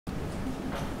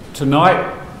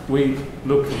Tonight we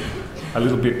look a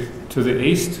little bit to the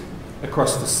east,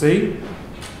 across the sea,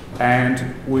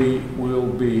 and we will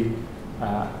be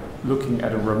looking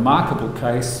at a remarkable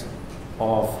case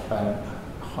of a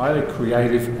highly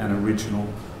creative and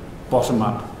original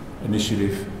bottom-up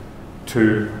initiative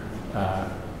to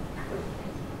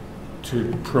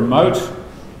promote,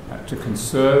 to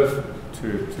conserve,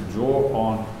 to draw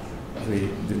on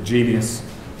the genius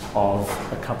of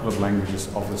a couple of languages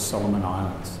of the Solomon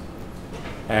Islands.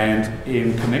 And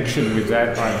in connection with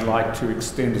that, I'd like to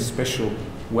extend a special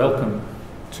welcome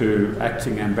to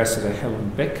Acting Ambassador Helen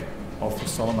Beck of the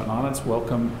Solomon Islands.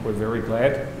 Welcome, we're very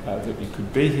glad that you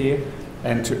could be here,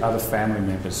 and to other family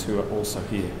members who are also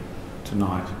here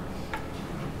tonight.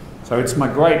 So it's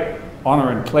my great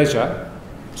honour and pleasure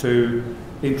to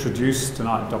introduce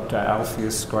tonight Dr.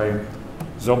 Alpheaus Graham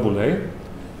Zobule,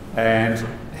 and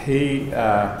he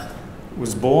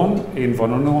was born in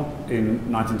Vonono in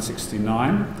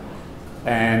 1969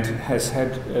 and has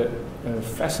had a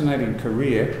fascinating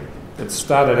career that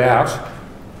started out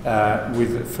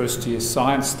with first-year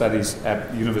science studies at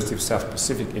the University of South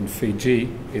Pacific in Fiji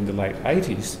in the late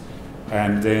 80s,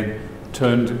 and then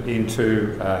turned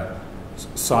into a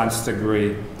science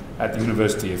degree at the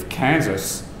University of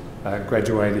Kansas,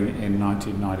 graduating in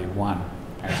 1991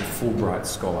 as a Fulbright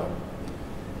scholar.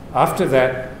 After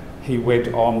that, he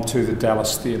went on to the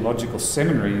Dallas Theological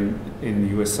Seminary in the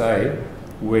USA,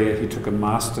 where he took a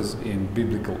master's in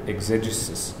biblical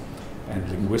exegesis and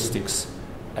linguistics,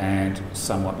 and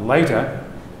somewhat later,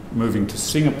 moving to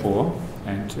Singapore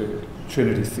and to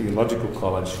Trinity Theological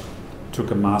College, took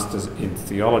a master's in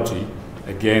theology,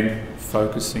 again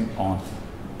focusing on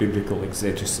biblical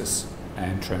exegesis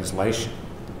and translation.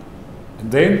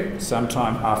 And then,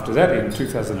 sometime after that, in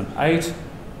 2008,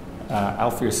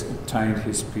 Alpheaus obtained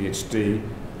his PhD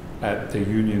at the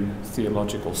Union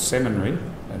Theological Seminary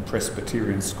and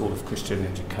Presbyterian School of Christian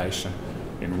Education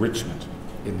in Richmond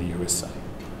in the USA,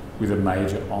 with a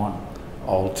major on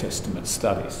Old Testament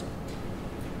studies.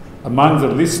 Among the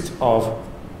list of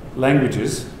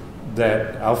languages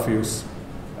that Alpheaus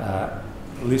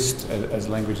lists as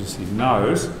languages he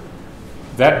knows,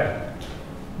 that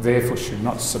therefore should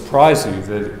not surprise you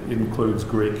that it includes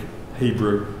Greek,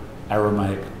 Hebrew,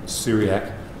 Aramaic,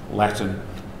 Syriac, Latin,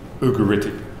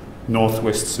 Ugaritic,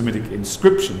 Northwest Semitic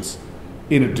inscriptions,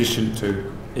 in addition to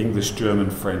English, German,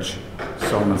 French,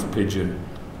 Solomon's Pidgin,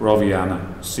 Roviana,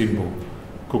 Simbu,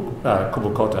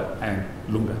 Kubukota, and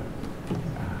Lunga.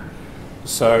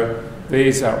 So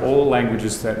these are all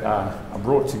languages that are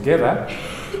brought together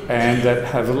and that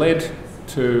have led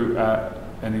to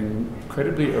an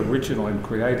incredibly original and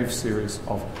creative series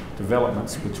of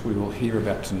developments which we will hear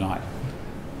about tonight.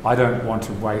 I don't want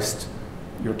to waste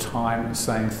your time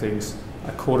saying things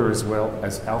a quarter as well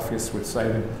as Alpheaus would say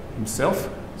them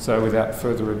himself. So without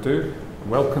further ado,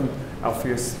 welcome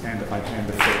Alpheaus, and I hand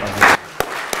the floor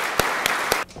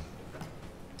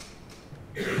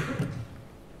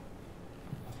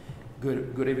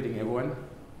over. Good evening, everyone.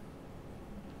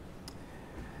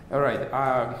 All right,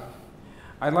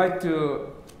 I'd like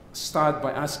to start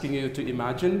by asking you to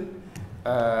imagine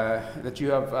that you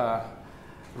have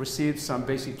received some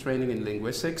basic training in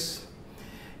linguistics,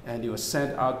 and you were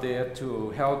sent out there to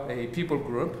help a people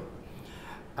group,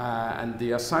 and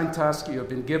the assigned task you have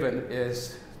been given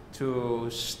is to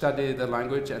study the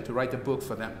language and to write a book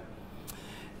for them.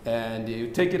 And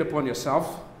you take it upon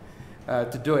yourself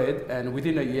to do it, and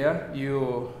within a year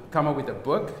you come up with a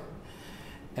book,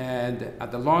 and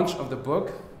at the launch of the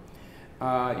book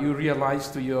you realize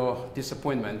to your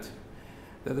disappointment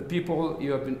that the people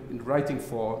you have been writing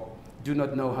for do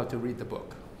not know how to read the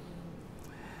book.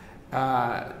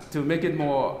 To make it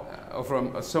more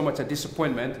from so much a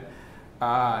disappointment,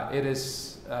 it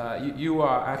is you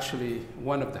are actually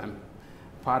one of them,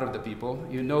 part of the people.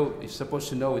 You know, you're supposed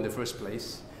to know in the first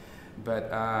place, but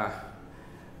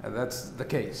that's the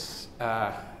case.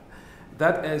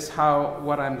 That is how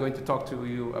what I'm going to talk to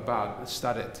you about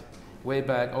started, way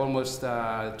back almost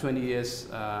 20 years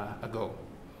ago.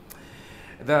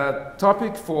 The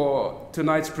topic for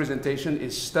tonight's presentation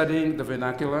is studying the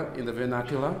vernacular in the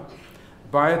vernacular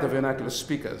by the vernacular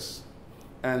speakers.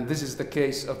 And this is the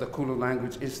case of the Kulu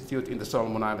Language Institute in the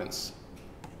Solomon Islands.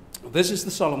 This is the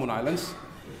Solomon Islands,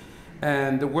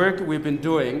 and the work we've been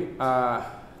doing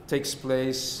takes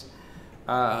place.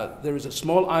 There is a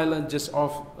small island just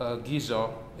off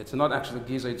Gizo. It's not actually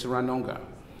Gizo, it's Ranonga.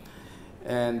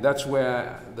 And that's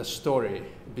where the story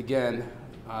began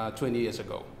 20 years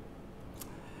ago.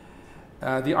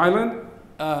 The island,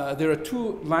 there are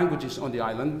two languages on the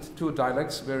island, two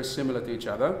dialects very similar to each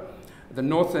other. The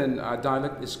northern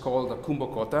dialect is called the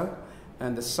Kumbokota,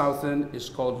 and the southern is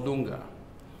called Lunga.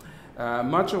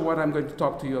 Much of what I'm going to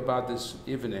talk to you about this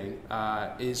evening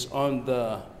is on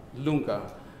the Lunga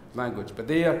language, but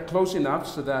they are close enough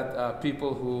so that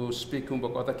people who speak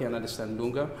Kumbokota can understand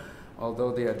Lunga,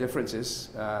 although there are differences.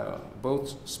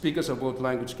 Both speakers of both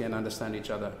languages can understand each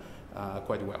other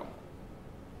quite well.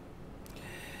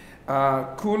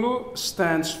 Kulu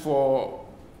stands for,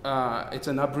 it's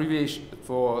an abbreviation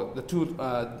for the two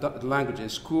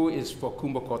languages. Ku is for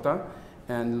Kumbokota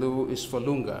and Lu is for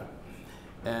Lunga.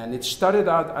 And it started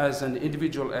out as an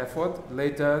individual effort,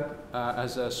 later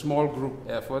as a small group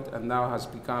effort, and now has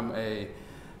become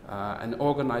an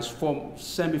organized,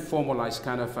 semi-formalized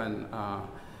kind of an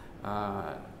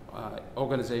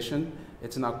organization.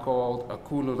 It's now called a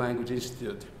Kulu Language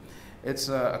Institute. It's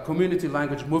a community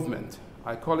language movement.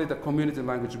 I call it a community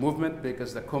language movement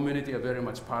because the community are very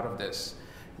much part of this.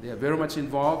 They are very much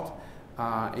involved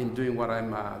in doing what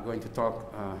I'm going to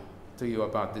talk to you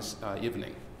about this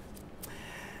evening.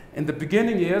 In the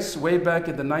beginning years, way back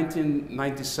in the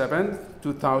 1997,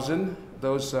 2000,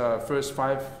 those first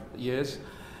 5 years,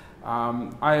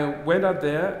 I went out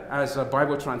there as a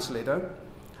Bible translator,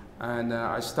 and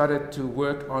I started to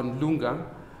work on Lunga,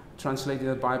 translating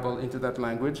the Bible into that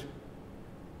language.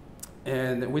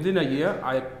 And within a year,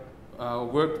 I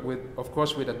worked with, of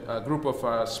course, with a group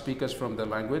of speakers from the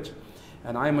language,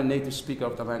 and I'm a native speaker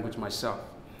of the language myself.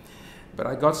 But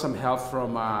I got some help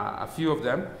from a few of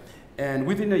them. And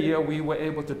within a year, we were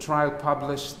able to trial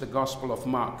publish the Gospel of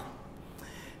Mark.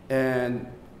 And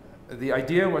the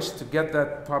idea was to get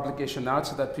that publication out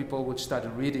so that people would start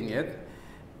reading it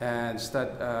and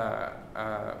start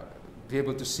be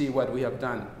able to see what we have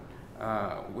done.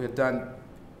 We have done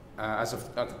as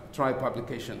a trial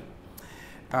publication.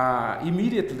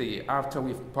 Immediately after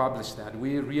we published that,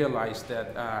 we realized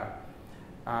that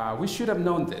we should have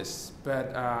known this,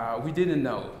 but we didn't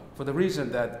know for the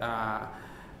reason that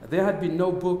there had been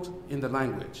no book in the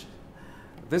language.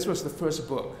 This was the first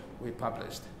book we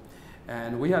published.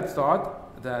 And we had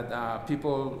thought that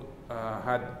people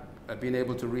had been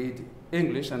able to read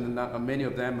English, and many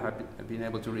of them had been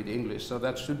able to read English, so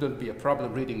that shouldn't be a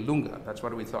problem reading Lunga. That's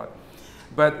what we thought.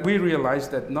 But we realized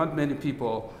that not many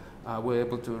people were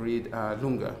able to read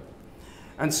Lunga.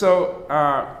 And so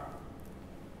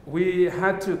we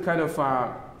had to kind of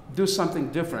do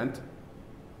something different.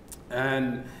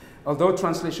 And although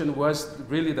translation was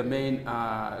really the main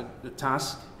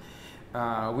task,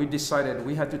 we decided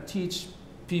we had to teach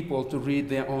people to read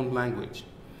their own language.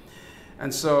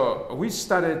 And so we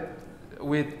started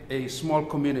with a small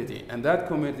community, and that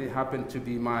community happened to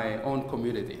be my own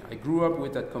community. I grew up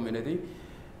with that community,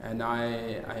 and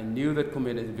I knew that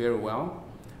community very well.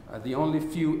 The only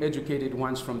few educated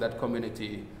ones from that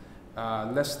community,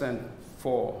 less than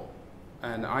 4,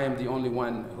 and I am the only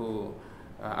one who,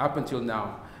 up until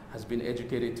now, has been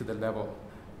educated to the level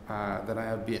that I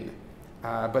have been.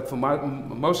 But for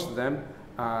most of them,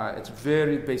 it's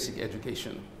very basic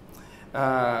education.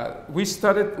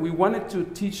 We wanted to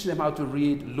teach them how to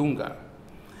read Lunga.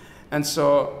 And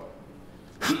so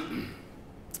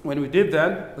when we did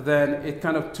that, then it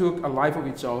kind of took a life of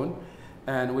its own,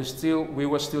 and we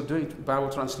were still doing Bible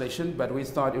translation, but we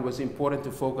thought it was important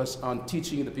to focus on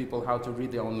teaching the people how to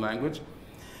read their own language.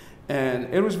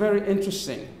 And it was very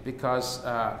interesting because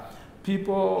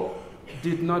people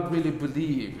did not really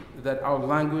believe that our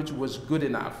language was good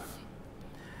enough.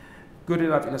 Good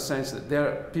enough in a sense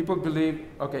that people believe,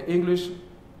 okay, English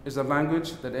is a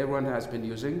language that everyone has been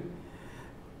using.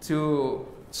 To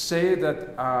say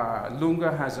that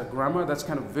Lunga has a grammar, that's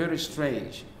kind of very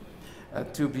strange.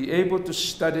 To be able to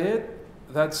study it,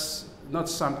 that's not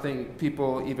something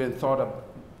people even thought of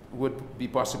would be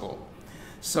possible.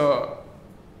 So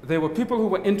there were people who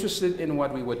were interested in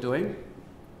what we were doing.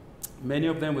 Many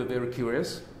of them were very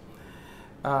curious.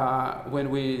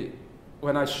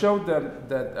 When I showed them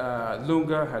that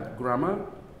Lunga had grammar,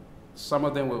 some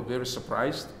of them were very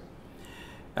surprised.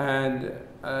 And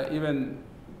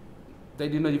they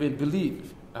did not even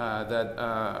believe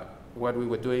that what we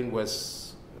were doing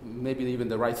was maybe even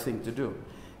the right thing to do.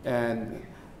 And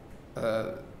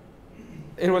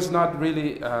it was not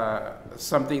really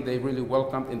something they really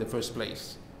welcomed in the first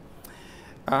place.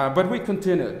 But we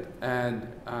continued, and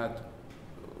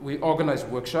we organized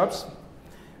workshops,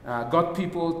 got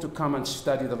people to come and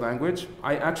study the language.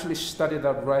 I actually studied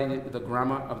out right the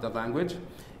grammar of the language,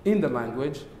 in the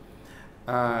language,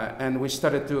 and we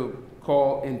started to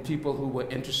call in people who were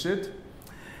interested.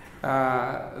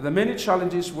 The many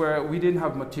challenges were we didn't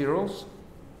have materials,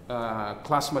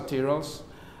 class materials,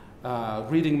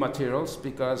 reading materials,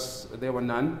 because there were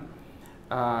none.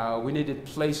 We needed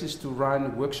places to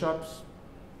run workshops,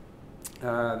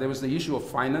 There was the issue of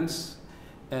finance,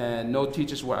 and no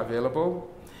teachers were available.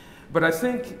 But I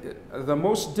think the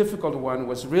most difficult one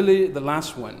was really the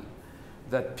last one,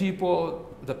 that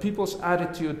the people's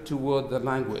attitude toward the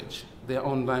language, their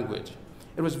own language.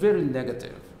 It was very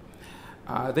negative.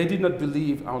 They did not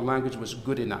believe our language was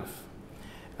good enough.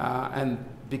 And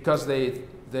because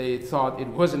they thought it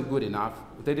wasn't good enough,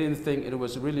 they didn't think it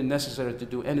was really necessary to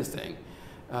do anything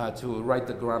to write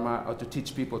the grammar or to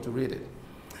teach people to read it.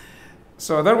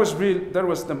 So that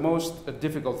was the most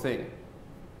difficult thing.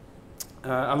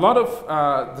 A lot of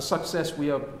the success we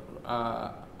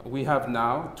have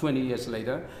now, 20 years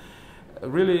later,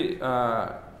 really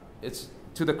it's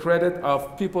to the credit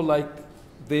of people like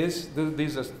this.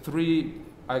 These are three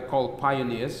I call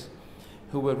pioneers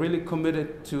who were really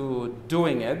committed to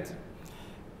doing it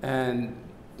and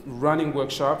running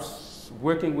workshops,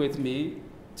 working with me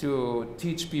to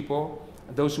teach people,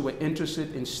 those who were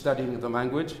interested in studying the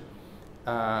language.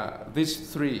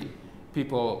 These three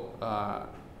people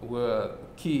were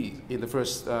key in the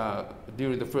first,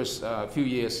 during the first few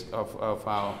years of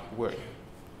our work.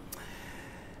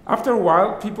 After a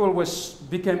while, people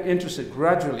became interested,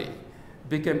 gradually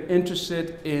became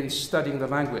interested in studying the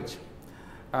language.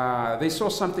 They saw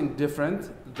something different.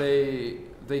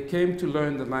 They came to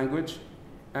learn the language,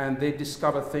 and they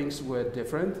discovered things were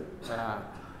different,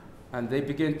 and they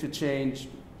began to change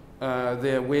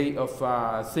their way of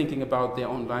thinking about their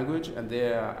own language and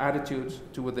their attitudes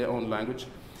toward their own language.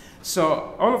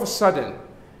 So all of a sudden,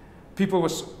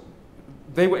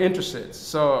 they were interested.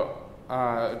 So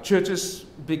churches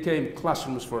became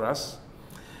classrooms for us.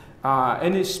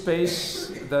 Any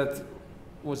space that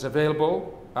was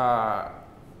available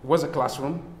was a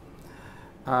classroom.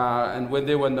 And when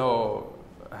there were no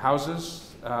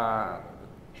houses,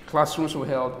 classrooms were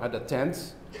held at the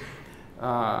tents.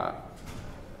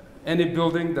 Any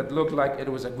building that looked like it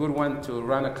was a good one to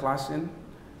run a class in,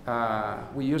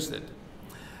 we used it.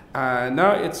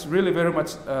 Now it's really very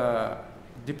much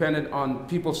dependent on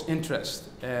people's interest.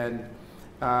 And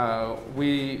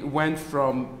we went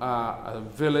from a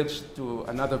village to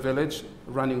another village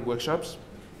running workshops.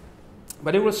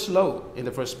 But it was slow in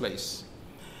the first place.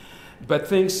 But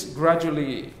things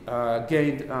gradually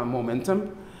gained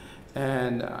momentum,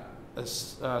 and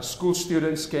school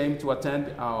students came to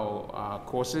attend our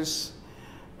courses,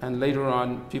 and later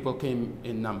on people came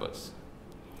in numbers.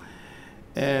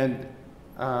 And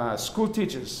school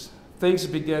teachers, things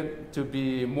began to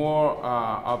be more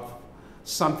of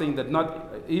something that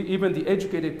even the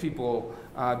educated people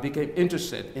became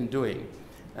interested in doing.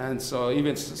 And so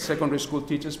even secondary school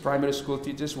teachers, primary school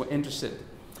teachers were interested.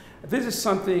 This is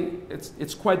something,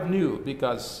 it's quite new,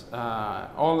 because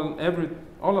all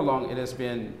along it has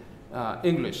been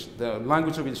English. The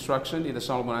language of instruction in the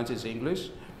Solomon Islands is English.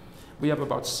 We have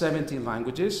about 70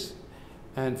 languages,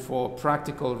 and for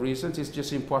practical reasons, it's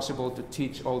just impossible to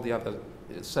teach all the other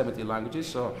 70 languages,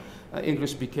 so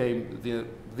English became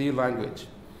the language.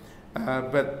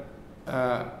 But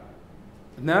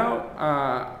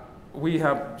now we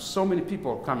have so many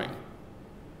people coming.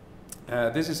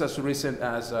 This is as recent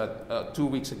as 2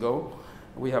 weeks ago.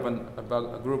 We have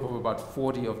a group of about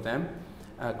 40 of them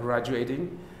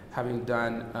graduating, having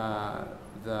done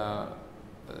the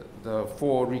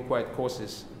 4 required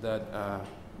courses that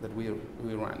we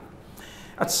run.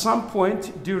 At some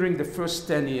point during the first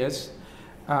 10 years,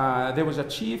 there was a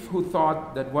chief who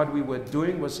thought that what we were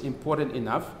doing was important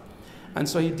enough, and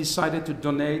so he decided to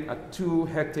donate a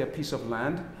 2-hectare piece of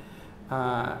land,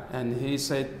 and he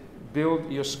said,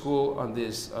 build your school on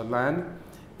this land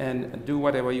and do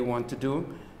whatever you want to do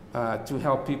to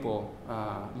help people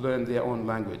learn their own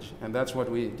language. And that's what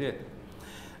we did.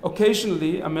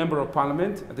 Occasionally, a member of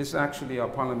parliament, this is actually our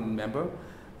parliament member,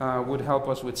 would help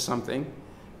us with something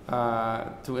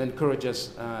to encourage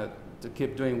us to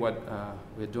keep doing what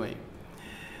we're doing.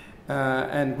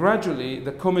 And gradually,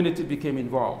 the community became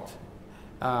involved,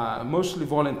 mostly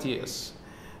volunteers,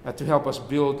 to help us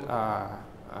build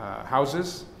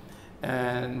houses.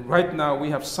 And right now, we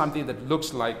have something that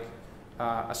looks like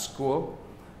a school,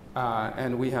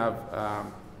 and we have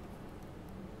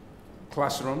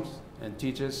classrooms and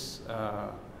teachers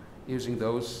using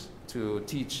those to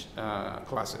teach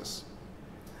classes.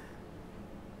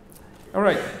 All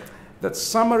right, that's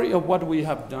summary of what we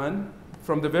have done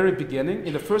from the very beginning.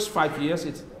 In the first 5 years,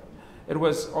 it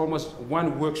was almost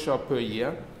 1 workshop per year.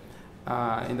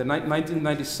 In the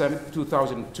 1997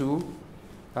 2002,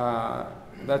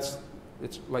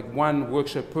 it's like 1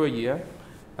 workshop per year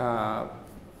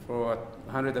for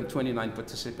 129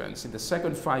 participants. In the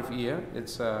second 5 year,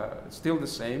 it's still the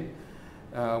same,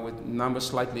 with numbers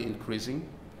slightly increasing.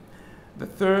 The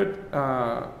third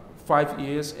 5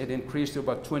 years, it increased to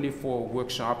about 24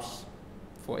 workshops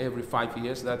for every 5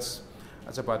 years. That's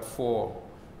about 4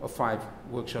 or 5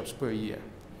 workshops per year.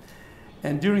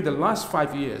 And during the last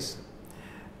 5 years,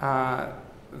 there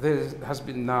has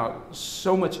been now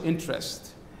so much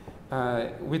interest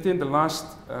within the last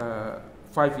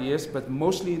 5 years, but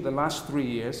mostly the last 3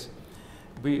 years.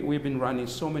 We've been running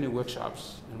so many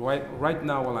workshops. And right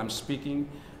now, while I'm speaking,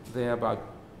 there are about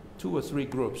 2 or 3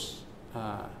 groups.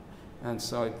 And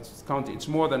so it's counting. It's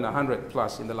more than 100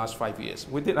 plus in the last 5 years.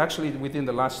 Actually, within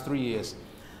the last 3 years,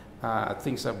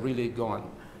 things have really gone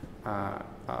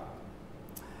up.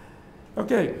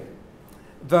 Okay,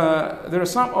 there are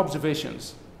some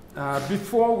observations.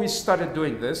 Before we started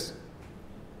doing this,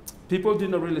 people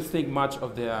didn't really think much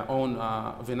of their own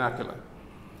vernacular.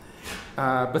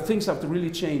 But things have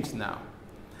really changed now.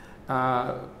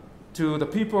 To the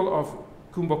people of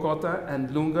Kumbokota and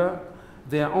Lunga,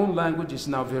 their own language is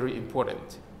now very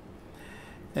important.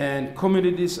 And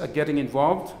communities are getting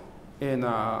involved in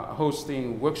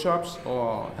hosting workshops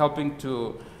or helping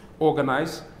to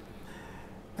organize.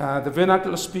 The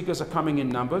vernacular speakers are coming in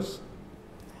numbers.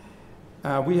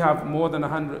 We have more than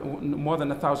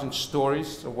 1,000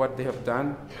 stories of what they have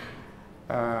done.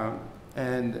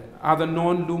 And other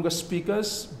non-Lunga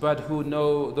speakers, but who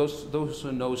know those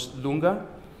who know Lunga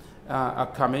are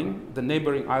coming, the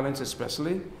neighboring islands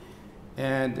especially,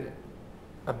 and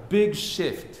a big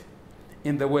shift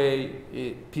in the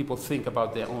way people think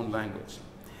about their own language.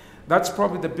 That's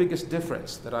probably the biggest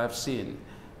difference that I've seen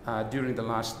during the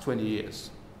last 20 years.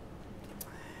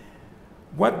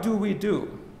 What do we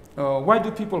do? Why do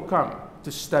people come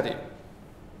to study?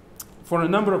 For a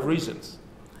number of reasons.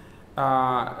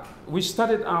 We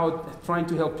started out trying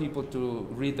to help people to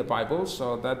read the Bible,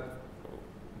 so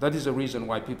that is a reason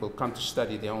why people come to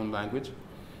study their own language.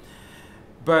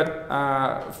 But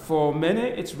for many,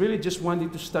 it's really just wanting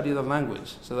to study the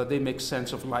language so that they make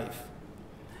sense of life.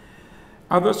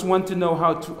 Others want to know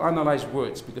how to analyze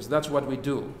words, because that's what we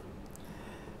do.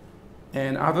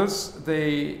 And others,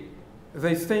 they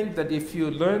think that if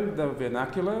you learn the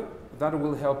vernacular, that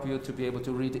will help you to be able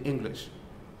to read English.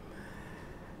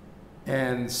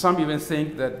 And some even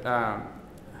think that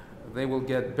they will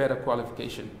get better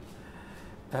qualification,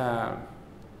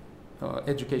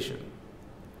 education.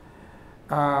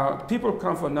 People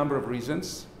come for a number of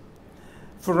reasons.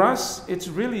 For us, it's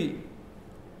really,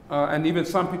 and even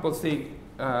some people think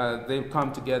they'll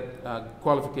come to get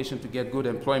qualification to get good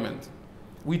employment.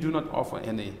 We do not offer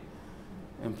any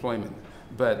employment,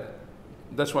 but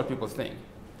that's what people think.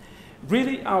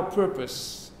 Really, our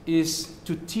purpose is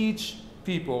to teach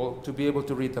people to be able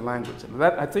to read the language. And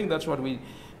I think that's what we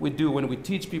do when we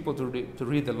teach people to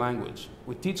read the language.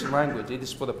 We teach language. It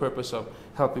is for the purpose of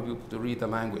helping people to read the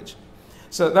language.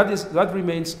 So that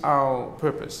remains our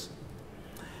purpose.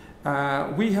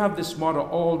 We have this motto,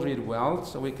 all read well,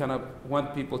 so we kind of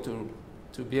want people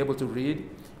to be able to read.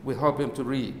 We help them to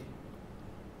read.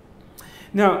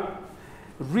 Now,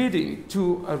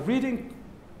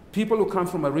 people who come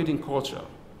from a reading culture,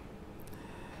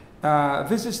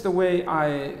 this is the way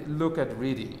I look at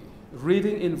reading.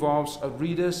 Reading involves a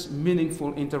reader's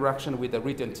meaningful interaction with the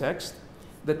written text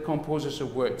that composes a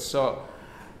word. So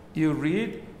you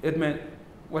read,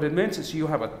 what it means is you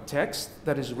have a text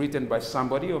that is written by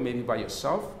somebody or maybe by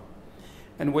yourself.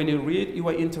 And when you read, you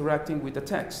are interacting with the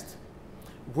text,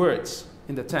 words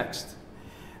in the text.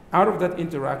 Out of that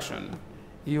interaction,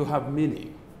 you have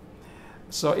meaning.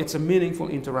 So it's a meaningful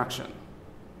interaction.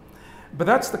 But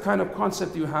that's the kind of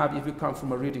concept you have if you come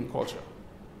from a reading culture.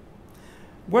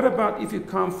 What about if you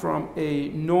come from a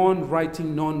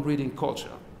non-writing, non-reading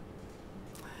culture?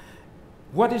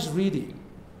 What is reading?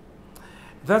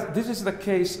 This is the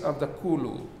case of the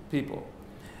Kulu people.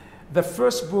 The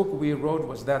first book we wrote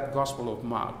was that Gospel of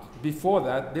Mark. Before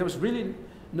that, there was really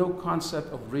no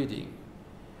concept of reading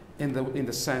in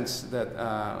the sense that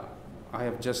I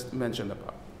have just mentioned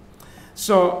about.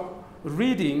 So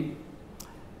reading,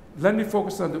 let me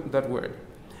focus on that word.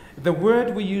 The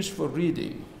word we use for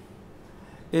reading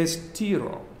is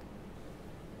tiro.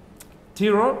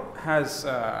 Tiro has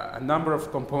a number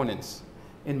of components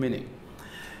in meaning.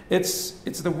 It's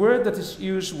the word that is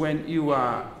used when you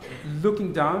are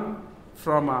looking down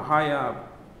from a higher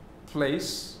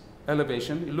place,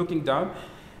 elevation. You're looking down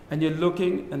and you're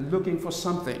looking for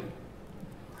something.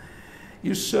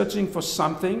 You're searching for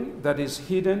something that is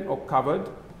hidden or covered,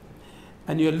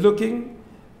 and you're looking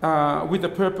with the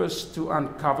purpose to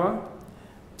uncover,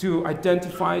 to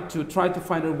identify, to try to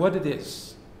find out what it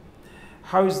is.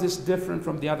 How is this different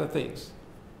from the other things?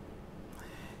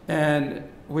 And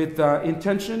with the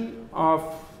intention of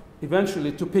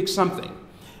eventually to pick something.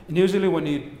 And usually when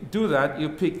you do that, you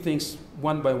pick things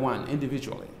one by one,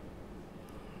 individually.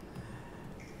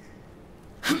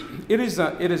 It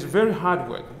is very hard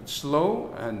work,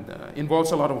 slow, and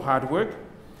involves a lot of hard work,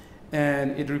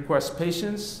 and it requires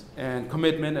patience and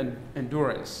commitment and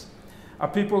endurance. A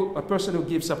person who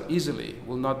gives up easily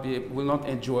will not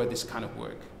enjoy this kind of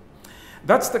work.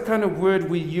 That's the kind of word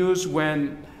we use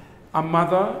when a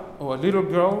mother or a little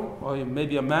girl, or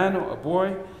maybe a man or a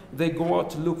boy, they go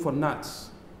out to look for nuts.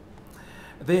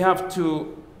 They have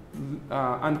to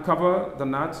uncover the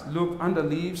nuts, look under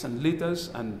leaves and litters,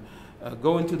 and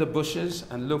go into the bushes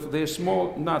and look. They're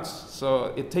small nuts, so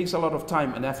it takes a lot of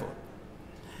time and effort.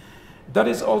 That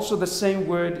is also the same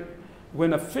word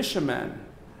when a fisherman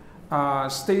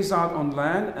stays out on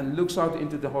land and looks out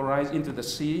into the horizon, into the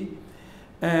sea,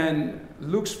 and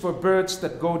looks for birds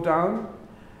that go down.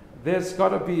 There's got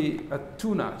to be a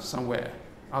tuna somewhere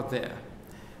out there.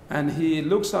 And he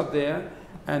looks out there,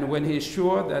 and when he's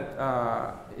sure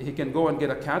that he can go and get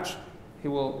a catch, he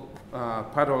will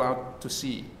paddle out to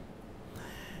sea.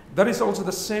 That is also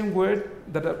the same word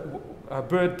that a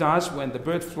bird does when the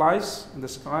bird flies in the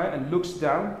sky and looks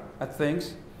down at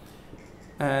things,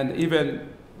 and even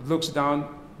looks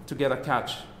down to get a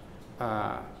catch.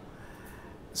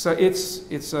 So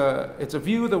it's a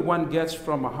view that one gets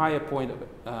from a higher point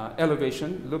of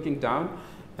elevation, looking down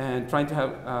and trying to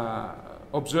have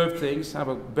observe things, have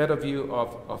a better view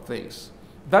of things.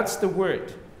 That's the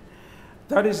word.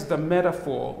 That is the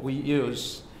metaphor we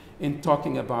use in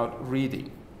talking about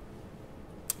reading.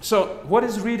 So what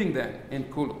is reading then in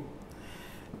Kulu?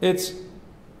 It's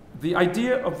the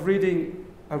idea of reading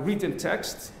a written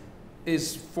text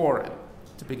is foreign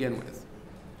to begin with.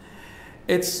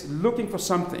 It's looking for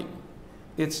something.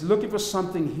 It's looking for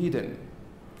something hidden.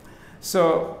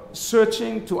 So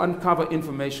searching to uncover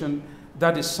information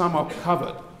that is somehow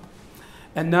covered.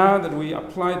 And now that we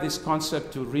apply this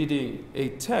concept to reading a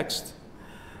text,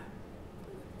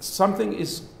 something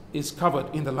is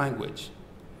covered in the language.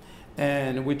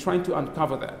 And we're trying to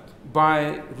uncover that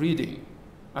by reading,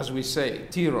 as we say,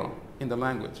 tiro in the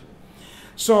language.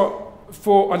 So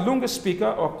for a Lunga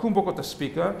speaker or Kumbokota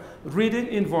speaker, reading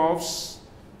involves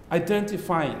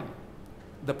identifying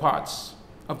the parts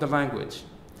of the language,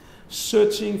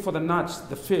 searching for the nuts,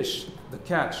 the fish, the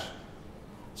catch.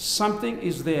 Something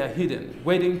is there hidden,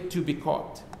 waiting to be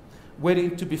caught,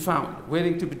 waiting to be found,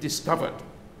 waiting to be discovered.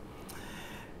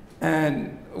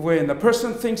 And when a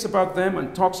person thinks about them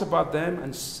and talks about them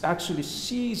and actually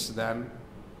sees them,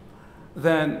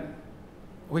 then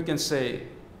we can say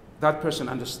that person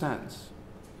understands.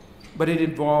 But it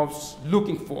involves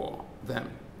looking for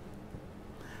them.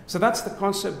 So that's the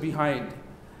concept behind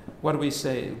what we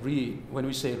say read, when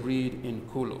we say read in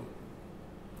Kulu.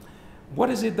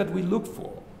 What is it that we look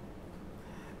for?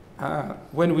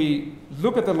 When we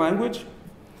look at the language,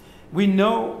 we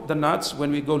know the nuts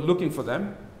when we go looking for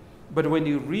them. But when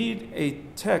you read a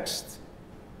text,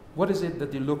 what is it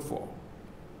that you look for?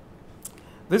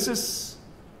 This is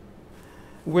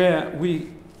where we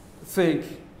think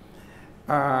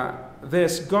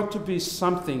there's got to be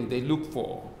something they look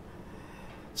for.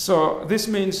 So this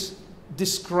means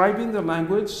describing the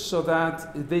language so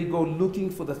that they go looking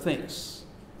for the things.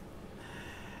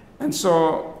 And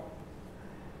so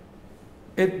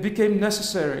it became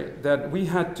necessary that we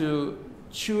had to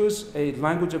choose a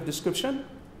language of description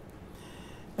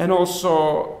and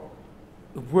also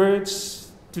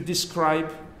words to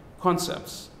describe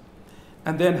concepts,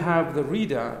 and then have the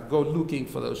reader go looking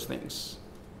for those things.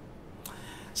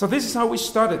 So this is how we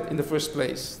started in the first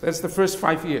place. That's the first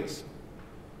 5 years.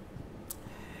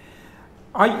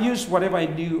 I used whatever I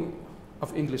knew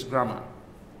of English grammar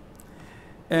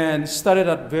and started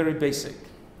at very basic.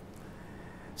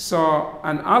 So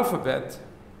an alphabet,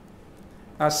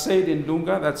 as said in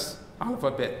Lunga, that's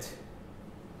alphabet.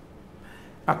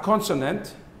 A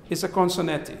consonant is a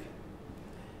consonanti,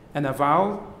 and a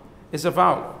vowel is a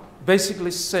vowel,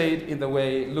 basically said in the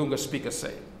way Lunga speakers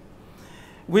say.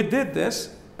 We did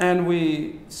this, and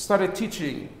we started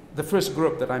teaching the first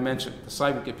group that I mentioned, the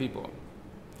Saibuke people.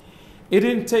 It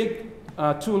didn't take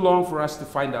too long for us to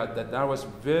find out that that was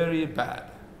very bad.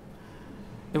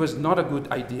 It was not a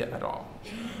good idea at all.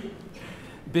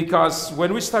 Because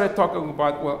when we started talking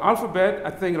about, well, alphabet, I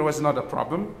think it was not a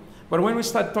problem. But when we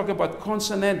started talking about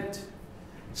consonant,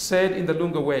 said in the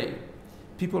Lunga way,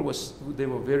 people they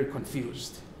were very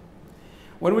confused.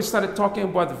 When we started talking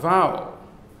about vowel,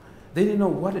 they didn't know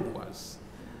what it was.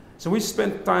 So we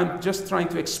spent time just trying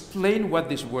to explain what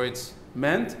these words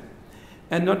meant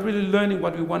and not really learning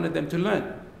what we wanted them to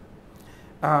learn.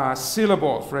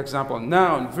 Syllable, for example,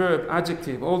 noun, verb,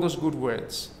 adjective, all those good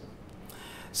words.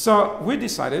 So we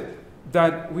decided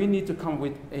that we need to come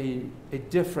with a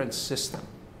different system.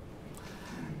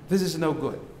 This is no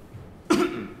good.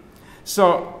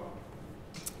 So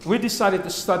we decided to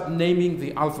start naming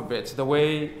the alphabets the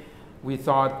way we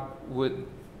thought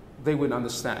they would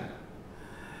understand.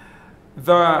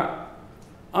 The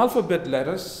alphabet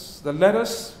letters,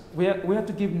 we had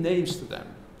to give names to them.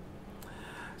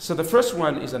 So the first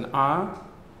one is an A,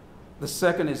 the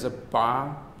second is a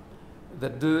Ba, the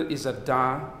D is a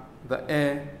Da, the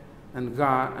E, and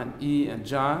Ga, and E, and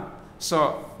Ja.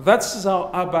 So that's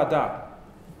our Abada.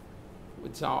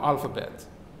 It's our alphabet.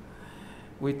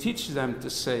 We teach them to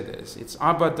say this. It's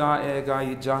Abada, E, Ga,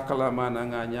 I, Ja, Kala, Ma, Na,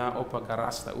 Nga, Nya, Opa,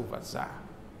 Garasta, Uva, Za.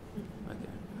 Okay.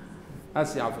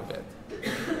 That's the alphabet.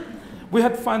 We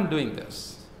had fun doing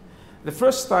this. The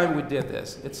first time we did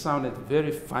this, it sounded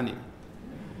very funny.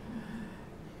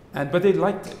 But they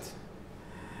liked it.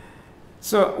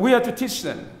 So we had to teach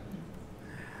them.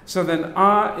 So then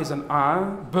A is an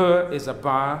A, B is a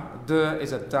Ba, D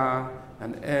is a Da,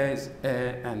 and E is E,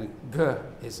 and G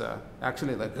is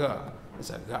actually the G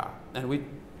is a Ga. And we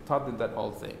taught them that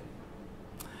whole thing.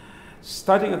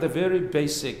 Starting at the very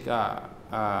basic,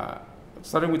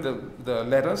 starting with the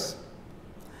letters.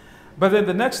 But then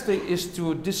the next thing is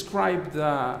to describe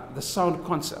the sound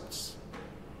concepts.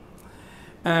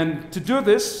 And to do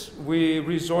this, we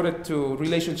resorted to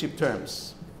relationship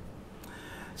terms.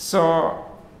 So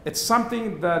it's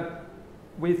something that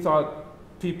we thought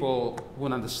people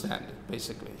would understand,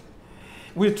 basically.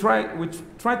 We tried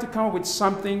to come up with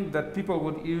something that people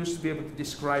would use to be able to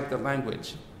describe the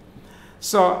language.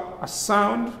 So a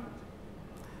sound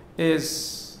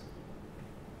is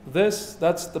this.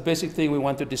 That's the basic thing we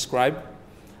want to describe.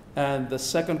 And the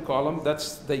second column,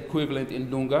 that's the equivalent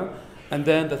in Lunga. And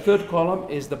then the third column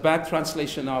is the back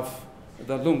translation of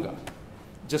the Lunga,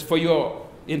 just for your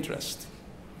interest.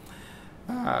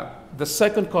 The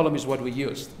second column is what we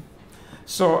used.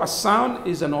 So a sound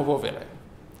is an ovovele,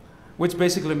 which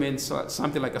basically means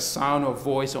something like a sound or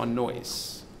voice or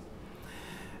noise.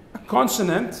 A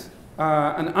consonant,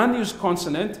 an unused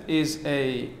consonant is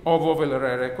a ovovele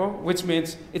rereko, which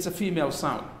means it's a female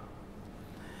sound.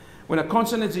 When a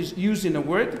consonant is used in a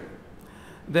word,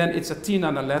 then it's a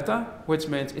tinana letter, which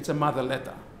means it's a mother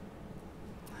letter.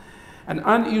 An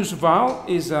unused vowel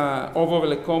is a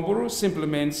ovovele komburu, simply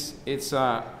means it's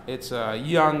a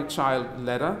young child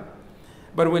letter.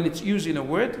 But when it's used in a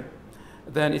word,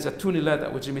 then it's a tuni letter,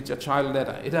 which means a child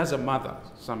letter. It has a mother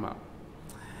somehow.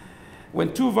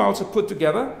 When two vowels are put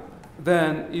together,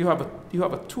 then you have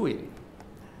a twin.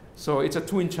 So it's a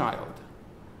twin child,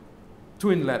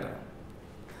 twin letter.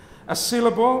 A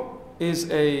syllable is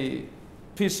a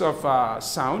piece of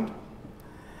sound,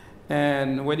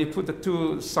 and when you put the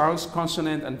two sounds,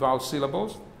 consonant and vowel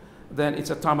syllables, then it's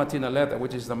a tamatina letter,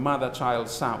 which is the mother-child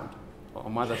sound, or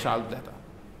mother-child letter.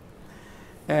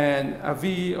 And a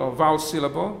V, or vowel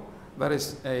syllable, that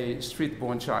is a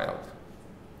street-born child,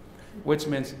 which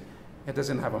means it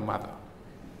doesn't have a mother.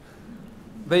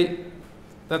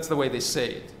 That's the way they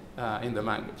say it in the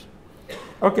language.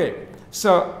 Okay,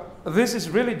 so this is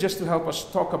really just to help us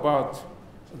talk about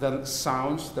the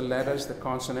sounds, the letters, the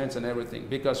consonants, and everything.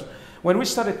 Because when we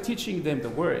started teaching them the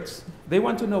words, they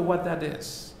want to know what that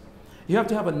is. You have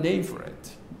to have a name for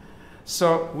it.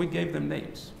 So we gave them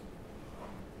names.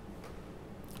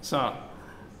 So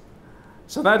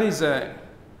that is the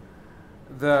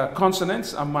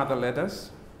consonants are mother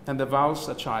letters, and the vowels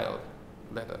are child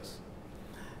letters.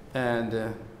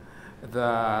 And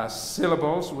the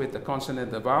syllables with the consonant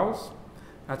and the vowels,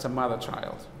 that's a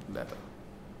mother-child letter.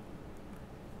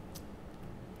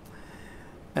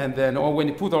 And then, or when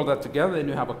you put all that together, then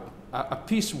you have a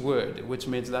piece word, which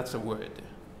means that's a word.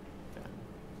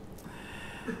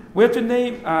 Okay. We have to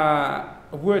name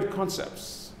word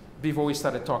concepts before we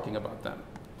started talking about them.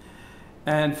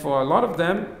 And for a lot of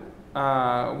them,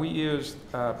 we used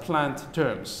plant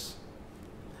terms.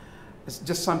 It's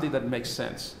just something that makes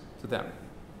sense to them.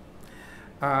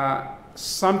 How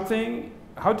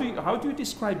do you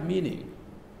describe meaning?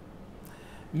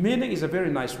 Meaning is a very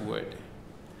nice word,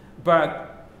 but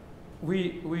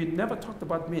we never talked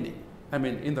about meaning,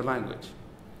 in the language.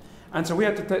 And so we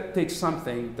had to take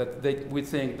something that we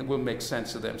think that will make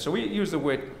sense to them. So we use the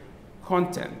word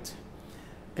content.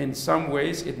 In some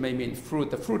ways, it may mean fruit,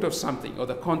 the fruit of something, or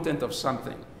the content of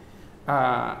something.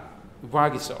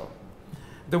 Vagiso.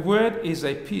 The word is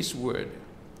a piece word.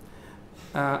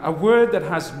 A word that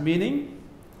has meaning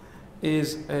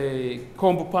is a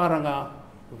kombuparanga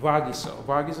vagiso.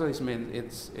 Vagiso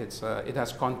it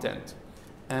has content.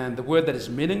 And the word that is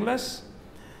meaningless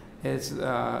is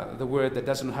the word that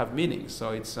doesn't have meaning. So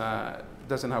it's a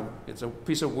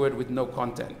piece of word with no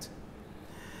content.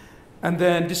 And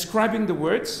then describing the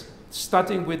words,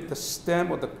 starting with the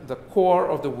stem or the core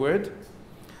of the word.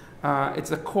 It's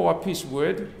the core piece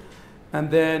word. And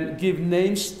then give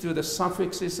names to the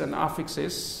suffixes and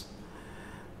affixes,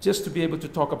 just to be able to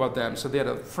talk about them. So there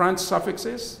are front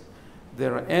suffixes,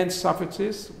 there are end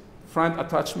suffixes, front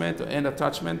attachment or end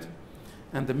attachment,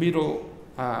 and the middle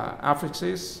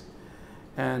affixes.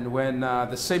 And when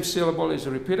the same syllable is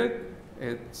repeated,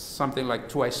 it's something like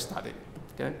twice studied.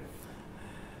 Okay?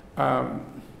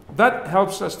 That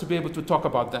helps us to be able to talk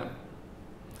about them.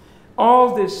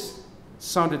 All this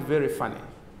sounded very funny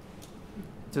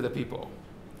to the people.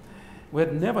 We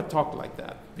had never talked like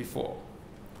that before.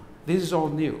 This is all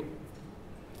new.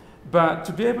 But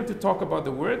to be able to talk about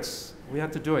the words, we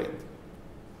had to do it.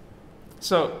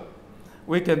 So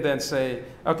we can then say,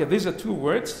 okay, these are two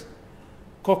words.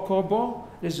 Kokobo,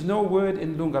 there's no word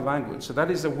in Lunga language. So that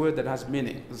is a word that has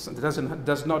meaning. It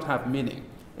does not have meaning.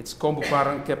 It's kombu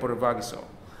parang keporevagiso.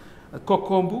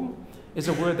 Kokombu is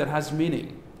a word that has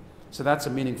meaning. So that's a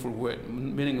meaningful word,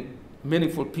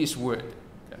 meaningful piece word.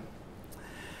 Okay.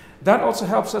 That also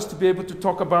helps us to be able to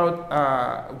talk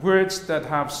about words that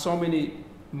have so many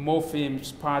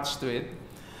morphemes, parts to it.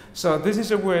 So this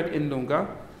is a word in Lunga.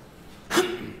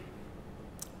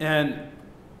 And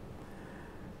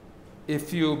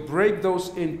if you break those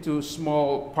into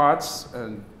small parts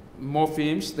and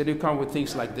morphemes, then you come with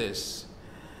things like this.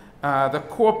 The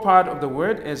core part of the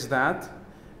word is that,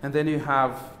 and then you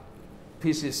have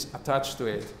pieces attached to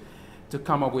it to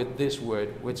come up with this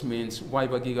word, which means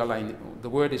Waibagiga line. The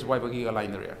word is Waibagiga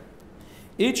linear.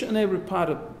 Each and every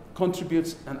part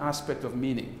contributes an aspect of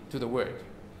meaning to the word.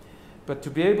 But to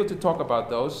be able to talk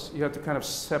about those, you have to kind of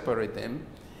separate them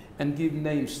and give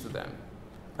names to them.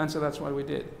 And so that's what we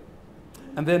did.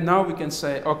 And then now we can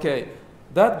say, okay,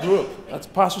 that group, that's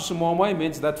Pasusumomai,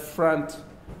 means that front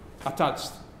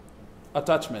attachment.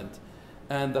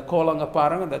 And the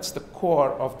Kolangaparanga, that's the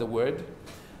core of the word.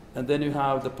 And then you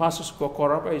have the Pasus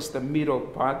Kokorapa, is the middle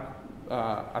part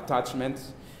attachment.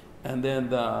 And then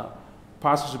the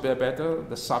Pasus Bebeto,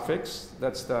 the suffix,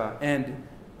 that's the end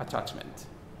attachment.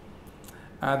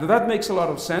 That makes a lot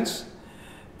of sense.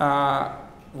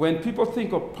 When people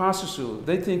think of Pasusu,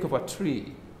 they think of a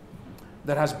tree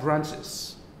that has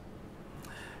branches.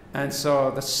 And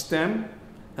so the stem,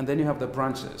 and then you have the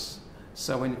branches.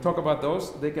 So when you talk about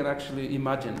those, they can actually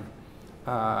imagine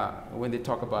when they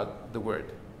talk about the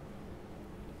word.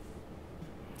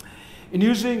 In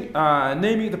using,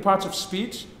 naming the parts of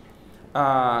speech,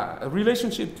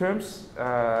 relationship terms,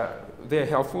 they're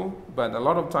helpful, but a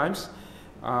lot of times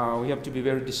we have to be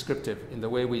very descriptive in the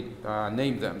way we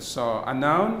name them. So a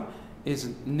noun is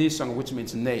nisang, which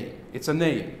means name. It's a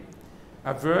name.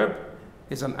 A verb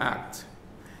is an act.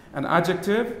 An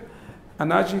adjective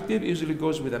usually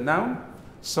goes with a noun,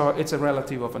 so it's a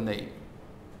relative of a name.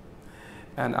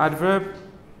 An adverb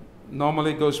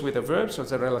normally goes with a verb, so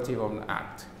it's a relative of an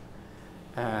act.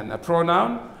 And a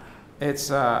pronoun, it's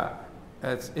a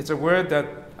word that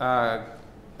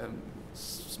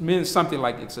means something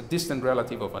like it's a distant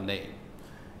relative of a name.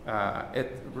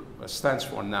 It stands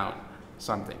for noun,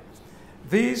 something.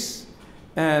 These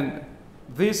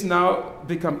now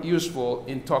become useful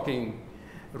in talking,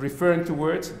 referring to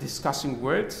words, discussing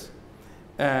words,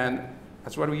 and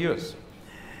that's what we use.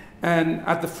 And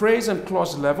at the phrase and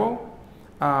clause level,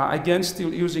 again,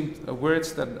 still using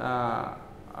words that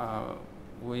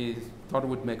we thought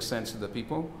would make sense to the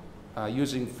people,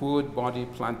 using food, body,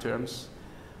 plant terms.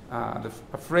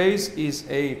 A phrase is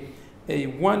a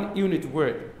one-unit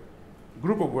word,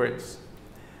 group of words.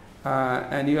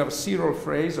 And you have a serial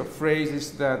phrase or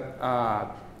phrases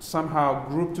that somehow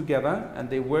group together and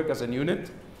they work as a unit.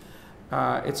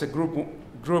 It's a group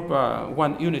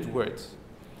one-unit words.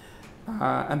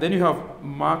 And then you have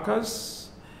markers,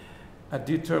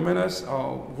 determiners,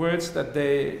 or words that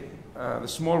the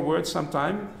small words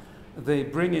sometimes, they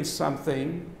bring in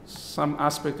something, some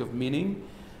aspect of meaning.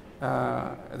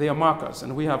 They are markers,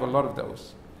 and we have a lot of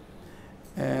those.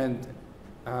 And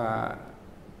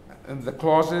the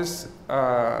clauses,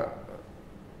 pakata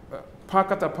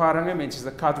paranga means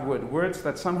the cut word, words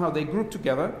that somehow they group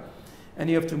together, and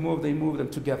you have to move them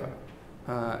together.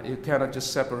 You cannot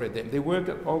just separate them. They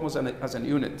work almost as an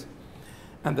unit.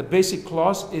 And the basic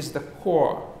clause is the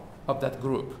core of that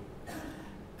group.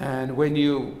 And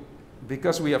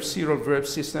because we have serial verb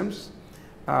systems,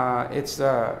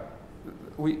 the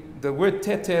word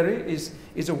teteri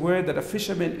is a word that a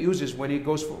fisherman uses when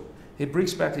he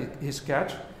brings back his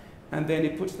catch, and then he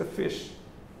puts the fish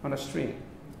on a string.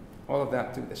 All of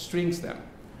that, strings them.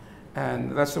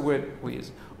 And that's the word we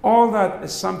use. All that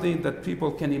is something that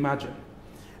people can imagine.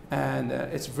 And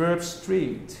it's verbs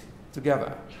stringed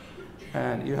together.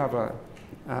 and you have a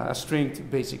stringed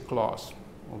basic clause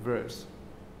or verbs.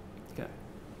 Okay.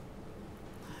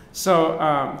 So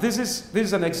this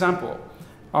is an example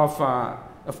of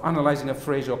analyzing a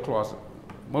phrase or clause,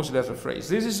 mostly as a phrase.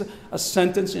 This is a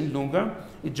sentence in Lunga.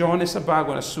 Ijone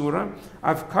sabago na sura.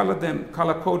 I've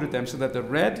color-coded them so that the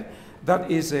red, that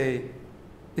is a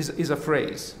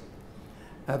phrase.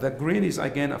 The green is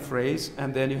again a phrase,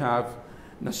 and then you have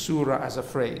nasura as a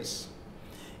phrase.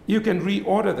 You can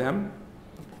reorder them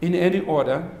in any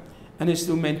order, and it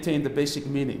still maintain the basic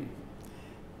meaning.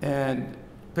 And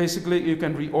basically, you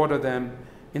can reorder them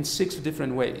in 6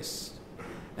 different ways.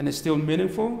 And it's still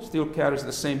meaningful, still carries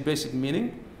the same basic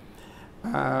meaning.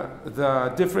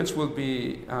 The difference will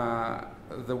be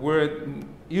the word,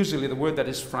 usually the word that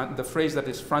is the phrase that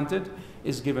is fronted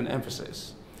is given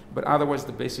emphasis. But otherwise,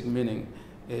 the basic meaning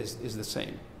is the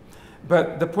same.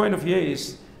 But the point of here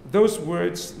is those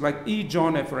words, like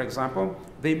ijone, for example,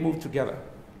 they move together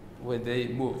when they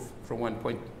move from one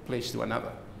place to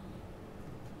another.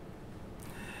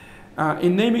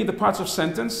 In naming the parts of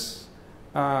sentence,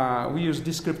 we use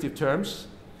descriptive terms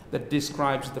that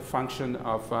describes the function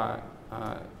of.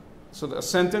 So the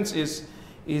sentence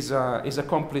is a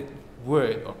complete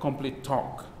word or complete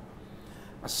talk.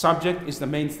 A subject is the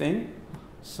main thing,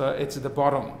 so it's the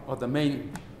bottom or the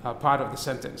main part of the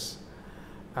sentence.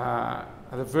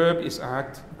 The verb is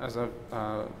act, as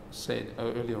I said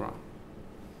earlier on.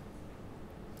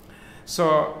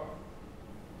 So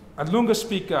a Lunga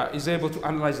speaker is able to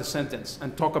analyze the sentence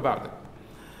and talk about it.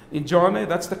 In Jone,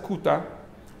 that's the kuta.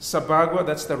 Sabagwa,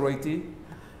 that's the roiti.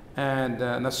 And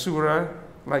nasura,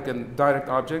 like a direct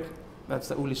object, that's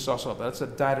the uli soso. That's a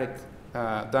direct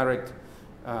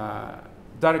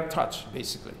touch,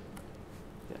 basically.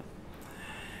 Yeah.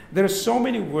 There are so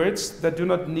many words that do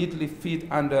not neatly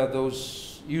fit under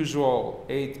those usual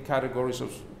 8 categories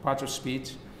of parts of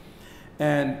speech.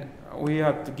 And we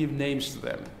have to give names to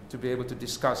them to be able to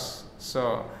discuss.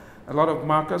 So a lot of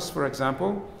markers, for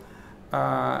example,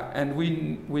 and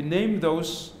we name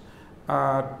those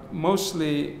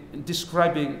mostly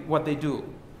describing what they do.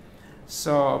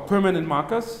 So permanent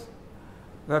markers,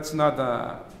 that's not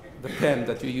the pen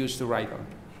that you use to write on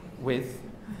with.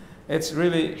 It's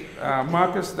really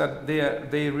markers that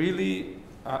they really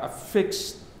are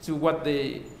fixed to what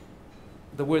the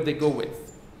word they go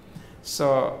with.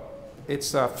 So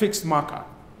it's a fixed marker.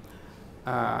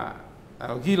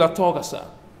 Gila togasa.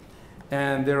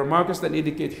 And there are markers that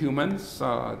indicate humans,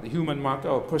 the human marker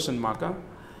or person marker.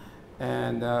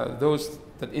 And those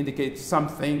that indicate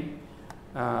something,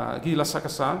 gila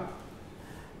sakasa.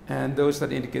 And those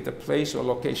that indicate a place or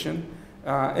location.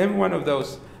 Every one of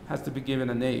those has to be given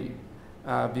a name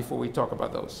before we talk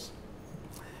about those.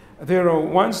 There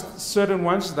are certain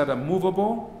ones that are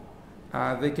movable.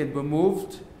 They can be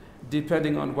moved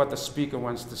depending on what the speaker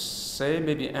wants to say,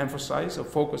 maybe emphasize or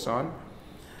focus on.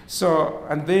 So,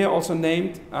 and they are also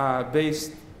named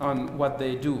based on what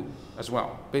they do as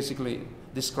well, basically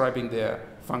describing their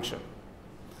function.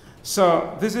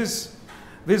 So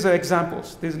these are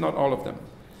examples. These are not all of them.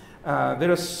 There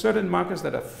are certain markers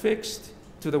that are fixed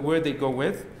to the word they go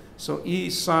with. So, I,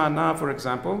 sa, na, for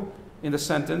example, in the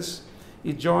sentence,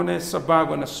 ijone,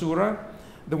 sabago, nasura.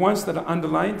 The ones that are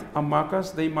underlined are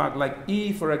markers. They mark, like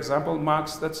I, for example,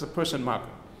 marks, that's a person marker.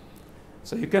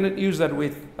 So you cannot use that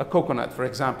with a coconut, for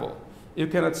example. You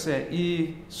cannot say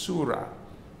I, sura.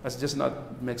 That's just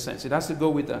not makes sense. It has to go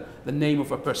with the name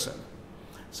of a person.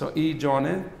 So I,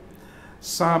 jone,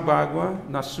 sa, bagwa,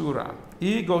 nasura.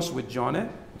 I goes with jone,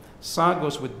 sa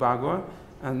goes with bagwa,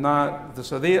 and na,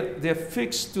 so they're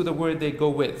fixed to the word they go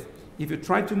with. If you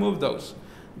try to move those,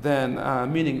 then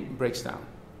meaning breaks down.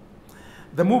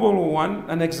 The movable one,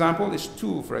 an example is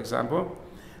tu, for example.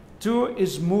 Tu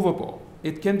is movable.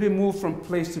 It can be moved from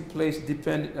place to place,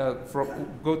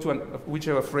 go to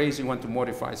whichever phrase you want to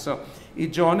modify. So,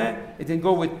 ijone, it can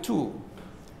go with tu.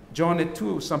 Jone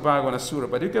tu, sambagwa nasura.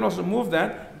 But you can also move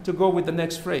that to go with the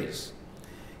next phrase.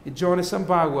 Ijone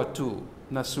sambagwa tu,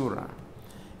 nasura.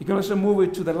 You can also move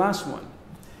it to the last one.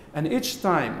 And each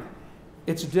time,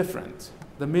 it's different.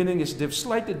 The meaning is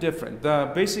slightly different.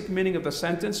 The basic meaning of the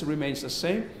sentence remains the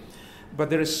same, but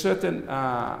there is certain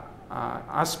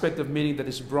aspect of meaning that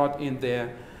is brought in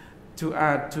there to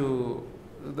add to,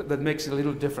 that makes it a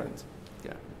little different.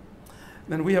 Yeah.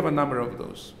 Then we have a number of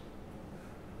those.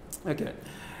 Okay.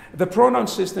 The pronoun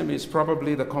system is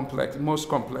probably the most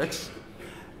complex.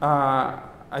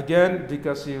 Again,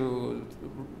 because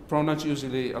pronouns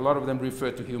usually, a lot of them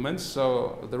refer to humans,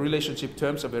 so the relationship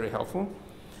terms are very helpful.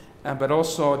 But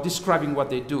also describing what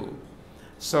they do.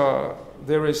 So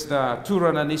there is the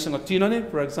turana nisang o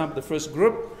tinone, for example, the first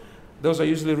group. Those are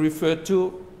usually referred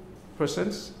to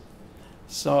persons.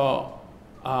 So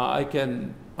I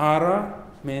can, ara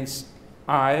means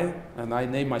I, and I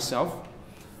name myself.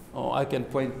 Or I can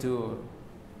point to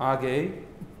age,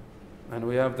 and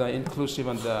we have the inclusive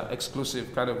and the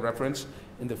exclusive kind of reference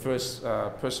in the first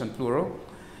person plural.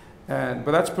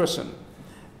 But that's person.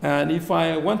 And if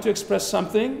I want to express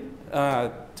something,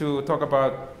 to talk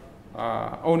about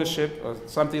ownership or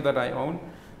something that I own,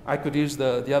 I could use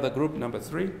the other group, number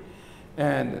 3.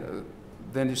 And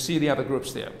then you see the other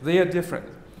groups there. They are different.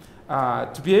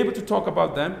 To be able to talk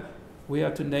about them, we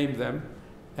have to name them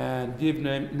and give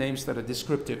names that are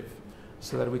descriptive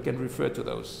so that we can refer to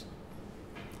those.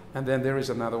 And then there is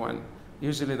another one.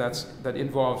 Usually that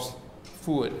involves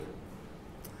food.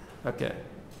 Okay.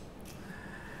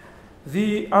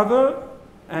 The other,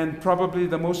 and probably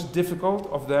the most difficult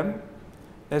of them,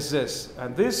 is this.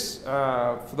 And this,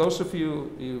 for those of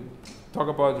you talk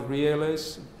about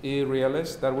realist,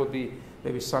 irrealist, that would be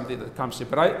maybe something that comes in.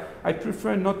 But I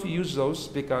prefer not to use those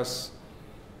because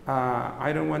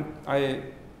I don't want, I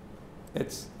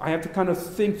have to kind of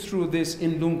think through this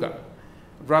in Lunga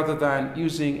rather than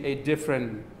using a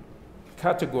different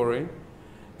category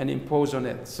and impose on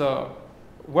it. So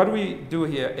what we do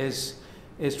here is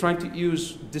trying to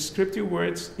use descriptive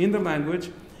words in the language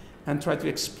and try to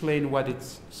explain what it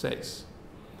says.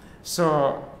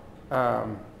 So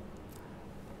there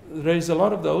is a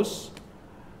lot of those.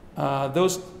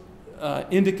 Those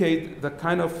indicate the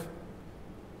kind of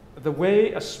the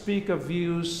way a speaker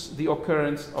views the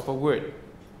occurrence of a word,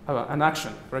 an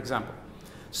action, for example.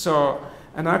 So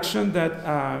an action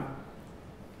that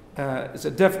is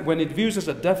when it views as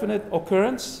a definite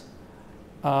occurrence,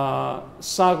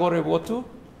 sagore votu,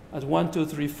 as 1, 2,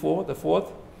 3, 4, the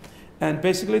fourth, and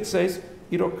basically it says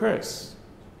it occurs.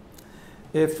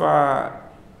 If an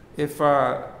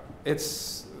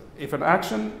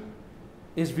action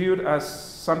is viewed as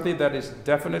something that is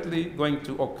definitely going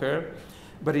to occur,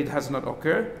 but it has not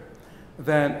occurred,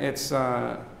 then it's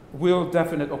will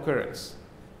definite occurrence.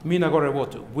 Minagore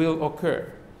votu, will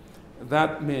occur.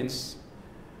 That means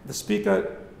the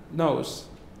speaker knows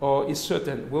or is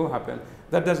certain will happen.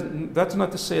 That's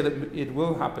not to say that it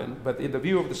will happen, but in the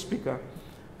view of the speaker,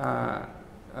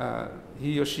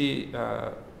 he or she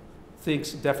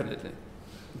thinks definite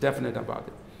about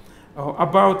it.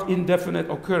 About indefinite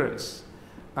occurrence.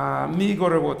 Mi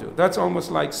gorevotu. That's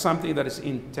almost like something that is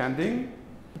intending.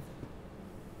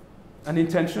 An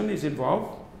intention is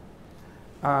involved.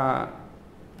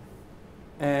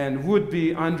 And would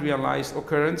be unrealized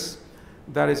occurrence.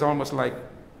 That is almost like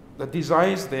the desire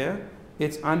is there.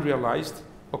 It's unrealized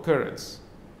occurrence.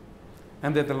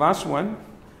 And then the last one,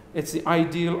 it's the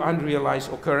ideal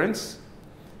unrealized occurrence.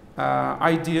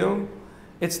 Ideal,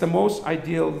 it's the most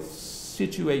ideal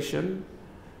situation.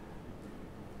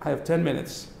 I have 10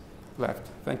 minutes left.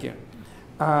 Thank you.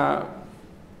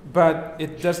 But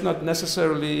it does not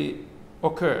necessarily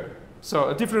occur.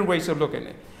 So different ways of looking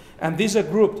at it. And these are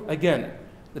grouped, again,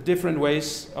 the different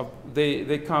ways of, they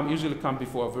usually come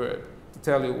before a verb to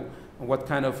tell you what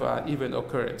kind of event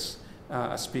occurrence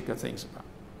a speaker thinks about.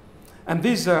 And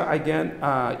these are, again,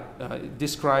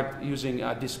 described using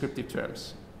descriptive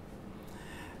terms.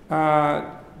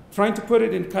 Trying to put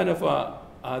it in kind of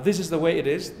this is the way it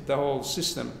is, the whole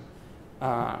system.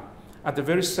 At the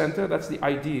very center, that's the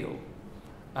ideal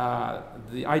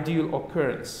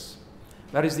occurrence.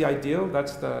 That is the ideal,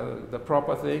 that's the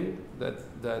proper thing,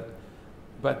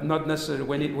 but not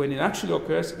necessarily, when it actually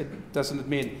occurs, it doesn't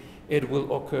mean it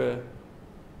will occur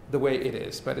the way it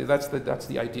is, but that's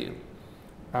the ideal.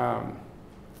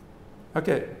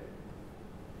 Okay.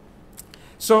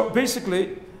 So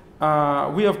basically,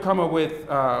 we have come up with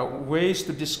ways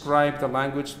to describe the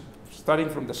language, starting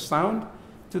from the sound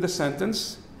to the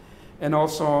sentence. And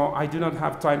also, I do not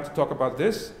have time to talk about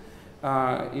this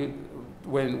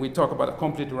when we talk about a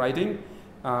complete writing,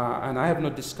 and I have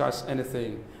not discussed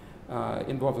anything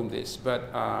involving this.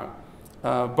 But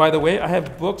by the way, I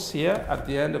have books here at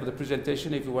the end of the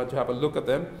presentation. If you want to have a look at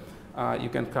them, you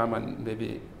can come and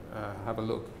maybe have a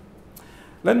look.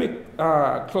 Let me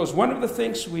close. One of the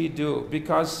things we do,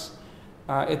 because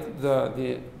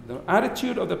the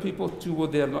attitude of the people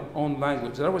toward their own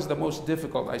language, that was the most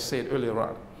difficult, I said earlier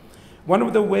on. One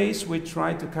of the ways we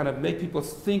try to kind of make people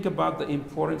think about the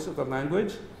importance of the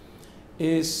language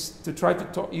is to try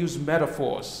to use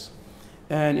metaphors.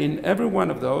 And in every one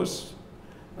of those,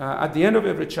 at the end of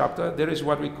every chapter, there is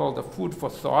what we call the food for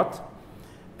thought.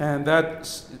 And that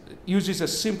uses a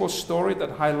simple story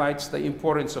that highlights the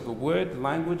importance of a word,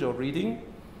 language, or reading.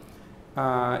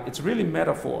 It's really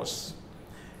metaphors.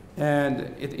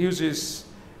 And it uses,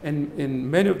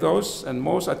 in many of those, and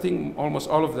most, I think almost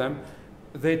all of them,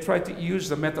 they try to use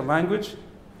the meta language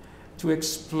to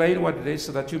explain what it is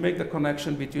so that you make the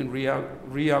connection between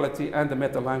reality and the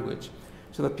meta language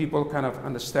so that people kind of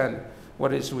understand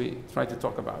what it is we try to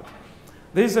talk about.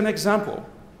 This is an example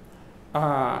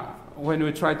when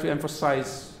we try to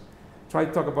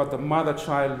talk about the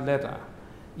mother-child letter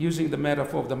using the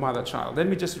metaphor of the mother-child. Let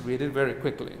me just read it very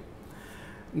quickly.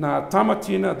 Now,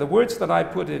 tamatina, the words that I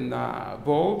put in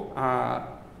bold are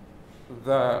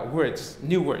the words,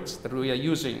 new words that we are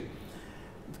using,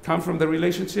 come from the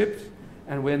relationship,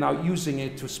 and we're now using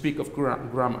it to speak of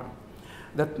grammar.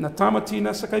 That na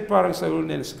tamatina sa kay parang sa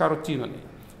unin sa karotino ni.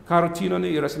 Karotino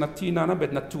ni iras na tina na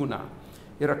bet na tuna.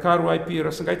 Ira karu ay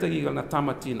pira sa kay tagigal na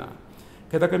tamatina.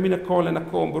 Kada kami na kole na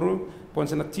kombru, pon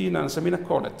sa na tina sa mina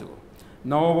kole tu.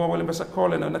 Naowa wala ba sa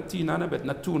kole na tina na bet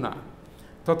na tuna.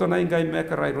 Toto na ingay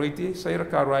meka rai roiti sa ira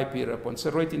karu ay pira pon sa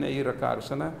roiti na ira karu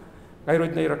sana. Kay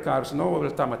roiti na ira karu sa naowa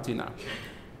wala tamatina.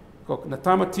 Kok na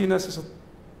tamatina sa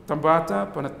tambata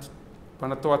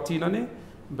panatoa tina ni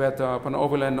bet pana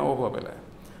ovele na ovele.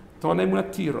 Tone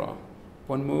muna tiro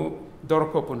pon mu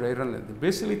dorko pon reiran.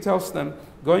 Basically tells them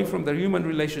going from the human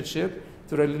relationship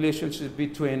to the relationship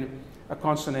between a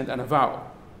consonant and a vowel.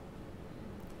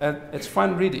 And it's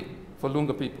fun reading for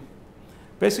Lunga people.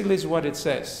 Basically, is what it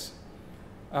says,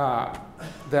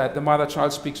 that the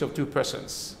mother-child speaks of two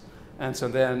persons. And so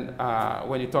then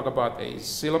when you talk about a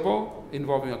syllable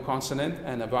involving a consonant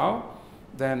and a vowel,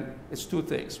 then it's two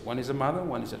things. One is a mother,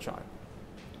 one is a child.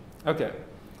 Okay.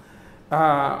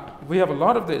 We have a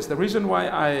lot of this. The reason why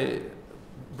I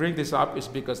bring this up is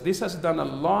because this has done a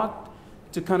lot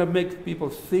to kind of make people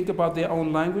think about their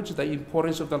own language, the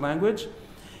importance of the language,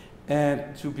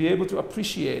 and to be able to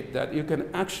appreciate that you can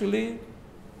actually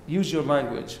use your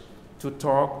language to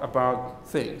talk about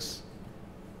things.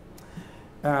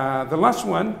 The last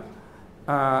one,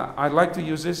 I'd like to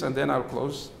use this and then I'll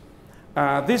close.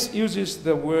 This uses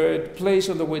the word, plays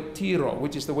on the word tiro,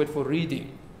 which is the word for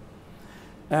reading.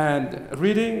 And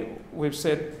reading, we've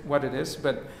said what it is,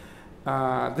 but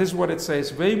this is what it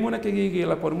says. If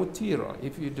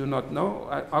you do not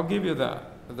know, I'll give you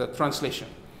the translation.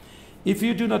 If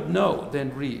you do not know,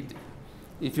 then read.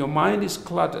 If your mind is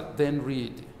cluttered, then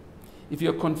read. If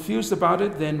you're confused about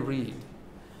it, then read.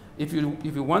 If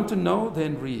you want to know,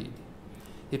 then read.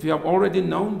 If you have already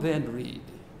known, then read.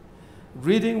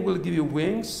 Reading will give you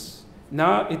wings.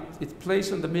 Now it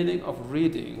plays on the meaning of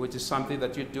reading, which is something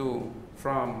that you do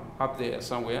from up there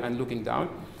somewhere and looking down.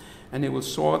 And it will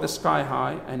soar the sky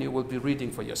high, and you will be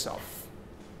reading for yourself.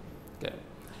 Okay.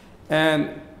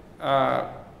 And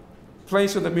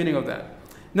plays on the meaning of that.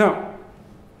 Now,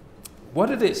 what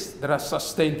it is that has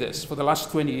sustained this for the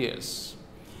last 20 years,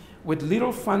 with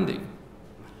little funding,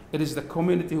 it is the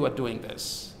community who are doing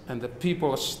this, and the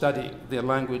people are studying their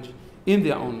language in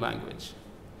their own language.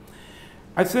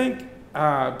 I think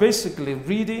basically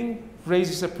reading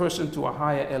raises a person to a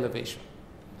higher elevation.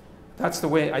 That's the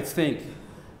way I think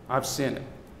I've seen it.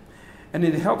 And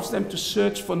it helps them to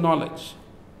search for knowledge.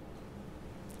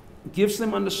 It gives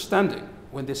them understanding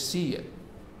when they see it,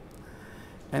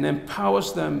 and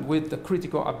empowers them with the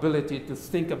critical ability to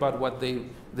think about what they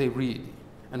read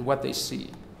and what they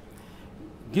see.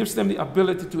 Gives them the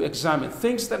ability to examine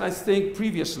things that I think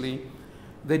previously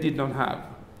they did not have,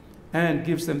 and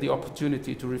gives them the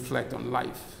opportunity to reflect on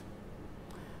life.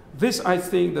 This, I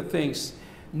think, the things,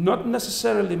 not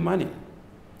necessarily money,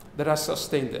 that has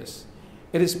sustained this.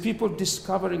 It is people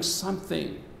discovering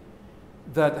something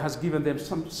that has given them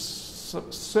some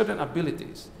certain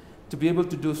abilities to be able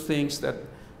to do things that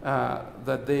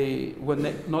they were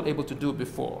not able to do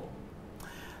before.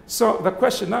 So the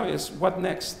question now is, what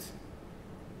next?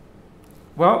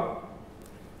 Well,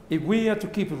 if we are to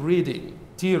keep reading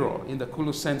tiro in the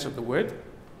Kulu sense of the word,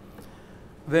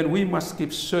 then we must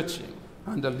keep searching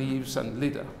under leaves and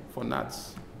litter for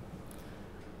nuts,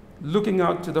 looking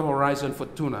out to the horizon for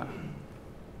tuna,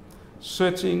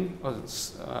 searching,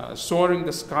 soaring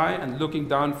the sky and looking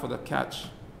down for the catch.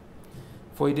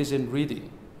 For it is in reading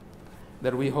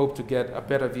that we hope to get a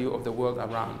better view of the world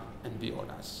around and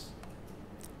beyond us.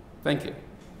 Thank you.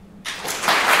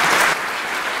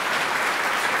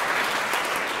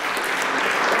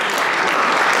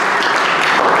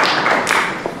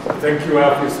 Thank you,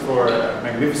 Alpheaus, for a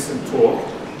magnificent talk.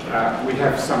 We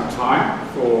have some time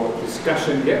for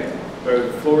discussion yet. So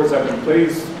the floor is open.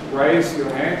 Please raise your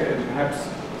hand and perhaps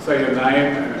say your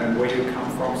name and where you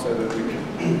come from so that we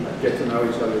can get to know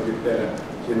each other a bit better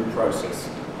in the process.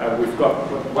 We've got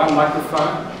one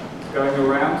microphone going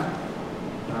around.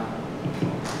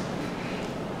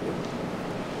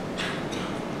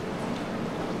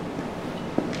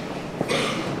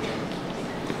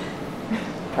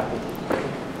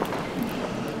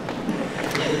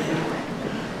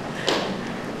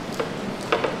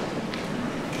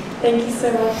 Thank you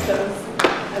so much. That was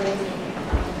amazing.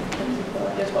 Thank you for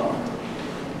that as well.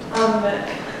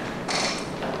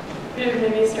 Bit of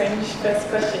maybe a strange first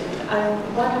question.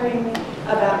 I'm wondering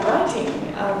about writing.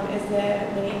 Is there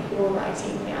many people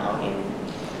writing now in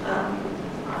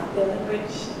their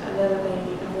language that they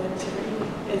have learned to read?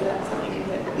 Is that something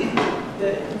that the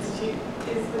Institute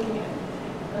is looking at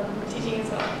teaching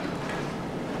as well?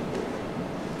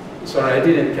 Sorry, I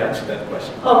didn't catch that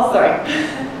question. Oh, sorry.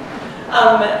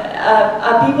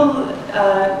 Are people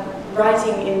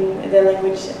writing in their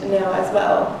language now as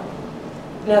well?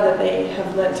 Now that they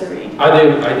have learned to read? Are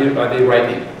they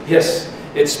writing? Yes,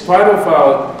 it's part of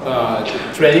our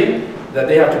training that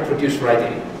they have to produce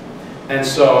writing. And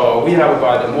so we have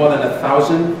about more than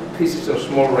 1,000 pieces of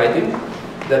small writing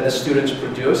that the students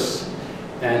produce,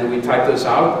 and we type those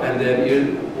out, and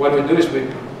then what we do is we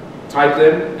type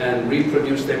them and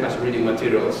reproduce them as reading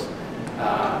materials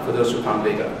for those who come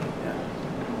later. Yeah.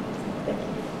 Thank you.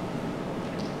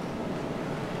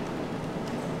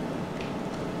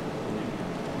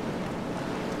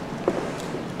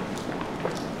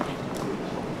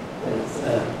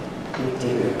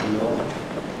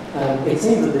 It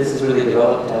seems that this has really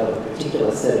developed out of a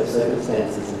particular set of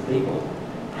circumstances and people.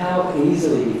 How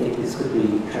easily do you think this could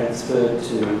be transferred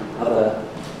to other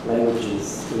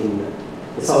languages in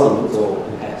the Solomons, or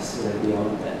perhaps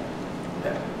beyond that?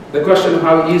 Yeah. The question of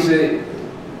how easy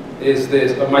is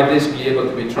this, or might this be able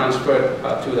to be transferred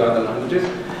to the other languages?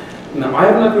 Now, I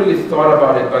have not really thought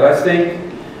about it, but I think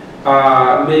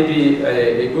maybe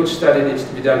a good study needs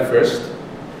to be done first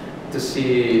to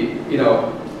see,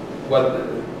 what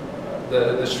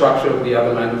the structure of the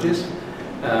other languages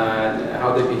and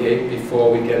how they behave before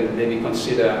we can maybe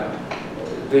consider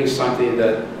doing something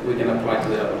that we can apply to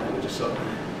the other languages. So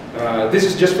this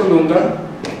is just from Luqa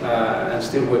and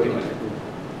still working on it.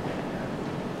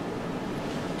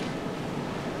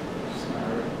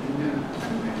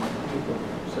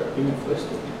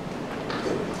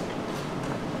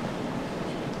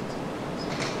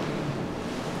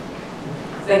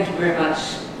 Thank you very much,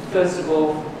 first of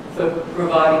all, for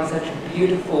providing such a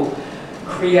beautiful,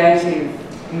 creative,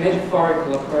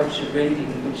 metaphorical approach to reading,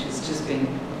 which has just been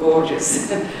gorgeous.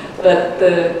 But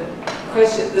the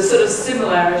question, the sort of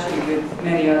similarity with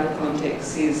many other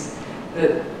contexts is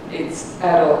that it's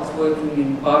adults working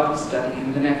in Bible study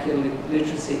and vernacular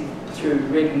literacy through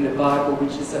reading the Bible,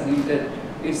 which is something that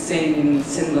we've seen in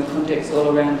similar contexts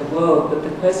all around the world. But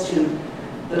the question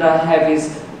that I have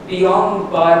is, beyond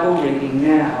Bible reading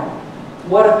now,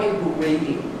 what are people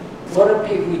reading? What are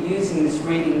people using this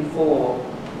reading for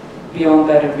beyond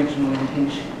that original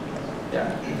intention?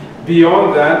 Yeah.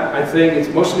 Beyond that, I think it's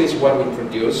mostly what we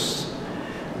produce,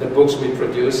 the books we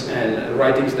produce, and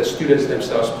writings the students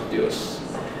themselves produce.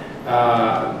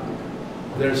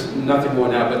 There's nothing more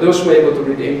now, but those who are able to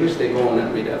read English, they go on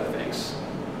and read other things.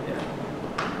 Yeah.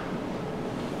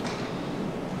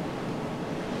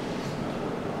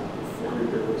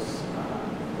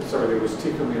 Before there was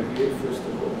Tickle Me at the Head, first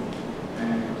of all, and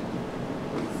then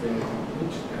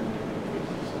which and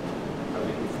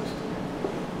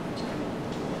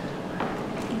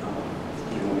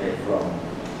then from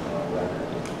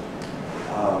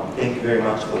thank you very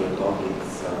much for the talk.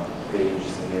 It's very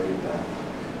interesting every time.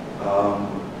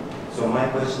 So my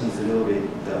question is a little bit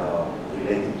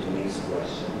related to Nick's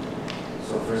question.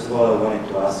 So first of all, I wanted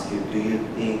to ask you, do you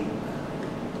think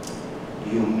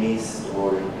you missed,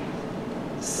 or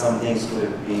some things could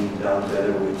have been done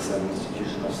better with some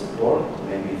institutional support,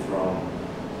 maybe from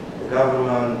the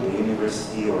government, the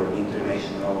university, or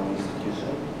international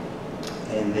institution?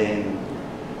 And then,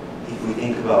 if we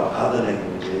think about other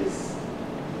languages,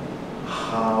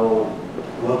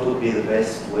 what would be the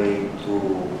best way to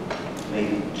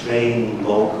maybe train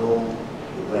local,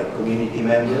 like community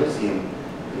members in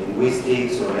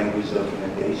linguistics or language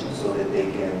documentation, so that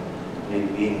they can maybe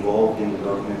be involved in the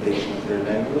documentation of their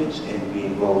language and be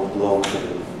involved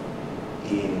locally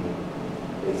in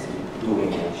basically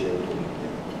doing what you're doing?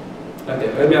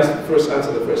 Okay, let me first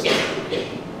answer the first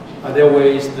one. Are there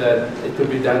ways that it could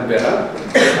be done better?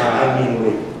 I mean,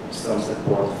 with some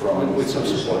support from... With some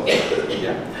support,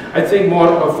 yeah. I think more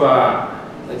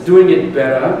of doing it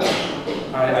better,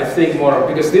 I think more of,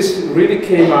 because this really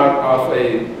came out of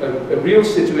a real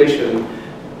situation,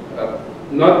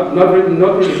 not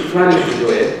really planning to do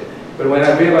it, but when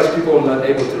I realized people were not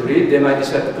able to read, then I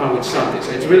decided to come with something.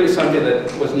 So it's really something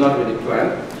that was not really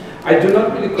planned. I do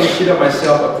not really consider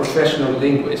myself a professional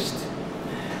linguist.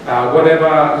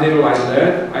 Whatever little I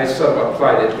learned, I sort of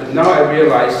applied it. But now I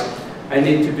realize I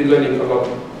need to be learning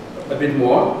a bit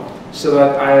more, so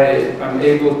that I am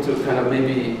able to kind of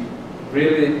maybe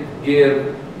really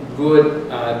give good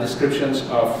descriptions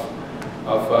of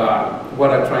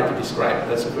what I'm trying to describe.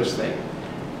 That's the first thing.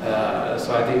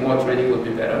 So I think more training would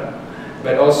be better.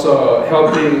 But also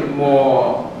helping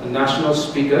more national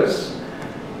speakers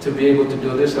to be able to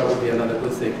do this, that would be another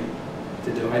good thing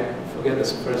to do. I forget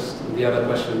the other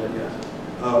question that you asked.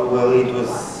 Well, it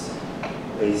was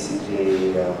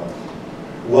basically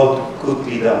what could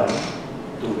be done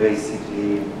to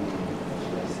basically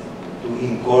to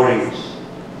encourage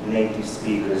native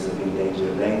speakers of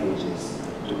endangered languages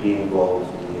to be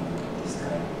involved in this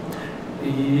kind of.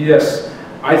 Yes,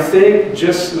 I think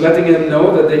just letting them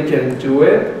know that they can do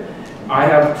it.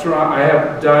 I've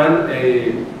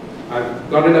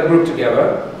gotten a group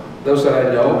together, those that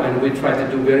I know, and we try to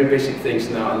do very basic things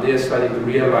now, and they're starting to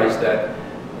realize that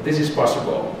this is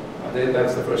possible. I think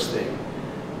that's the first thing.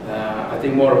 I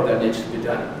think more of that needs to be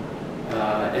done,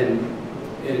 in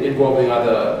involving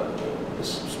other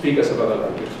speakers of other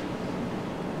languages.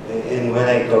 And when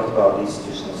I talked about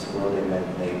institutional support, I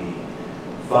meant maybe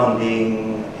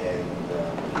funding and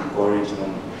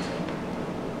encouragement.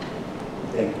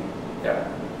 Thank you. Yeah.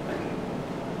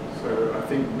 So I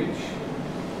think Mitch.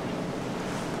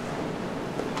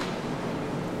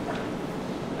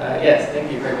 Yes,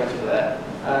 thank you very much for that.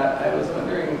 I was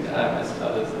wondering, as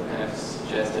others have kind of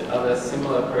suggested, other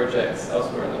similar projects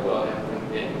elsewhere in the world haven't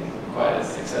been quite as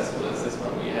successful as this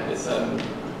one. We had this sudden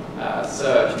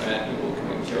surge in people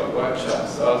coming to our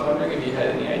workshops. So I was wondering if you had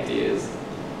any ideas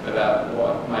about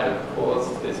what might have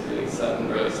caused this really sudden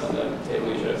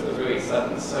table you showed us, this really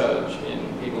sudden surge in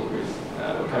people who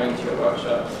were coming to your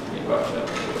workshops,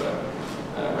 workshops you were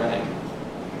running.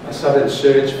 A sudden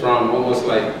surge from almost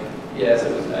like. Yes,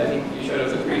 it was. I think you showed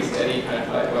us a pretty steady kind of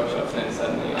 5 workshops, and then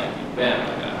suddenly, like, bam,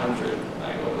 like 100,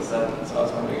 like all of a sudden. So I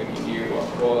was wondering if you knew what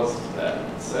caused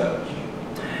that surge.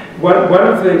 One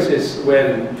of the things is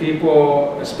when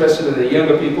people, especially the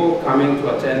younger people coming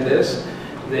to attend this,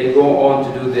 they go on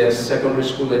to do their secondary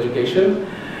school education.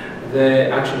 They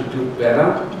actually do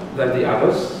better than the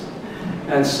others.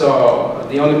 And so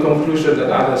the only conclusion that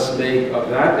others make of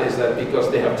that is that because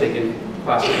they have taken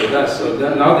classes with us, so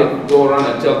then now they go around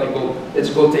and tell people, let's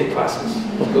go take classes,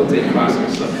 go take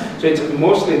classes. So it's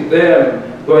mostly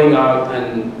them going out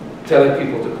and telling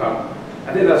people to come.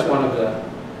 I think that's one of the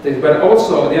things. But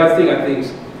also, the other thing I think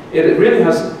is, it really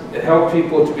has helped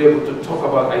people to be able to talk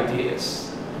about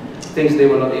ideas, things they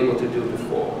were not able to do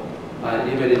before.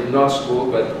 Even in not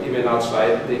school, but even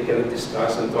outside, they can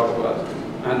discuss and talk about,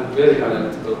 and very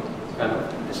analytical kind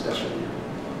of discussion.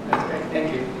 That's great,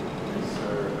 thank you. So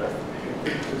I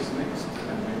think who's next?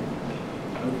 And then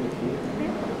over here.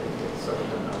 So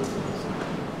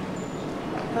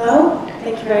Hello,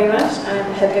 thank you very much.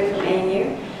 I'm Hedvig from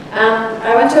ANU.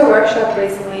 I went to a workshop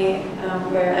recently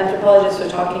where anthropologists were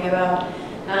talking about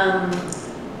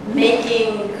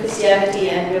making Christianity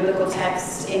and biblical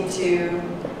text into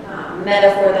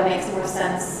metaphor that makes more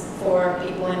sense for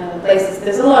people in other places.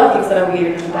 There's a lot of things that are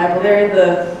weird in the Bible. They're in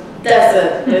the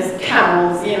desert, there's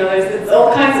camels, you know, it's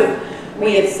all kinds of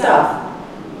weird stuff.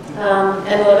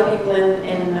 And a lot of people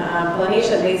in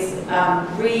Polynesia at least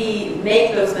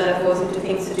remake those metaphors into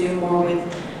things to do more with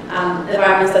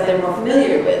environments that they're more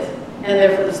familiar with, and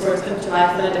therefore the stories come to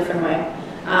life in a different way.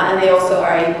 And they also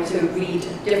are able to read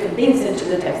different things into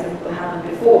the text than people haven't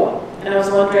before. And I was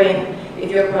wondering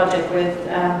if your project with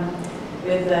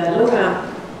Luqa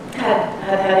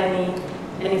had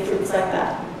any fruits like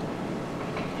that.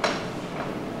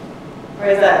 Or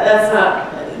is that's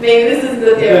not, maybe this is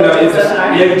the theory of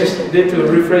seminar. Yeah, you just need to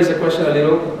rephrase the question a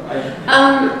little.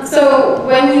 So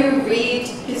when you read,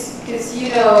 because you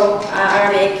know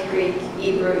Aramaic, Greek,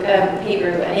 Hebrew,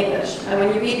 and English, and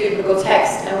when you read biblical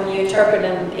text and when you interpret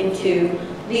them into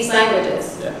these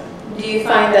languages, do you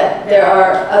find that there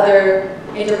are other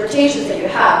interpretations that you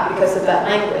have because of that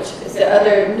language? Is there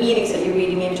other meanings that you're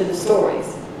reading into the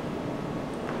stories?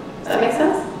 Does that make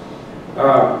sense?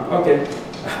 Okay.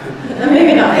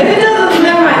 Maybe not. If it doesn't,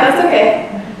 never mind, that's okay.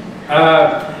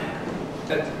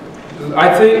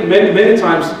 I think many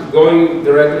times going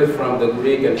directly from the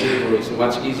Greek and Hebrew is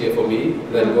much easier for me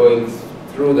than going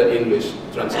through the English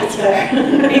translation. That's fair.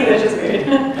 English is weird.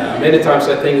 Many times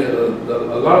I think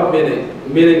a lot of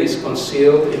meaning is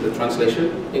concealed in the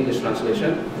translation, English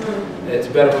translation. It's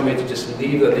better for me to just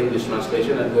leave the English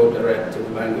translation and go direct to the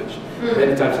language.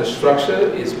 Many times the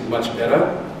structure is much better.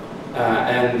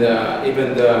 And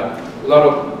even a lot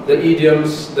of the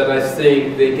idioms that I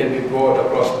think they can be brought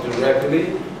across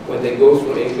directly, when they go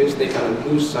through English, they kind of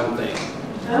lose something.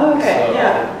 Oh, okay, So,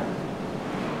 yeah.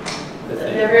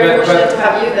 They're very fortunate to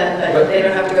have you then, that they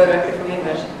don't have to go directly from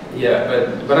English. Yeah,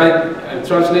 but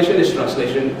translation is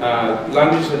translation.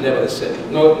 Languages are never the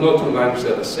same. No two languages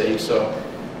are the same. So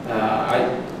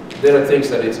there are things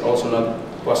that it's also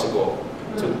not possible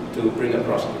to bring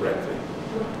across correctly.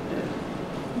 Yeah.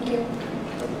 Thank you.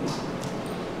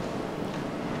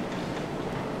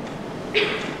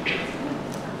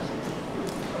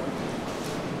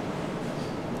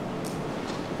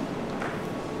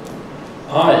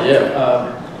 Hi,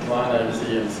 my name is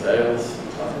Ian Scales.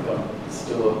 I think I'm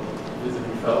still a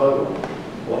visiting fellow, or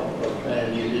what,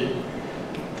 brand new here.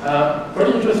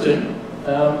 Pretty interesting.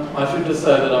 I should just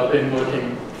say that I've been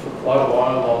working for quite a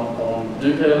while on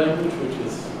Luqa language, which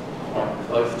is quite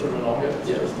close to Ranonga. It's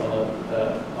just on an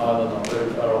island not very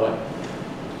far away,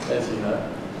 as you know.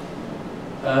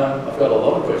 I've got a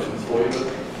lot of questions for you,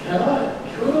 but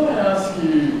could I ask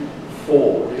you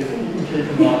 4? Do you think you can keep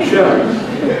in mind? Sure.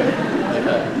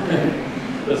 Okay.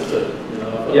 Just to,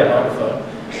 I've got a microphone.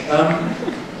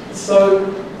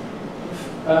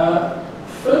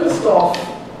 First off,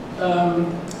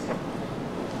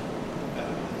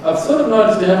 I've sort of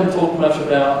noticed you haven't talked much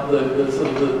about the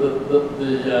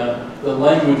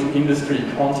language industry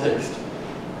context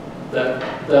that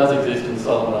does exist in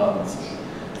Solomon Islands.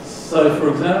 So, for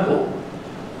example,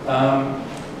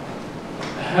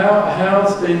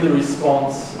 how's been the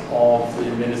response of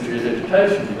the Ministry of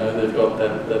Education? They've got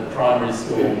that primary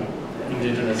school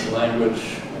Indigenous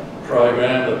language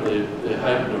program that they're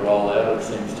hoping to roll out. It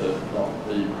seems to not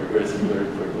be progressing very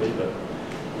quickly, but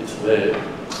it's there.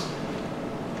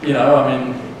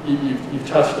 You've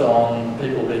touched on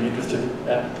people being interested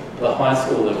at the high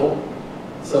school level.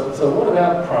 So what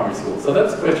about primary school? So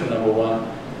that's question number 1.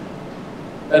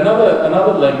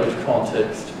 Another language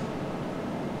context.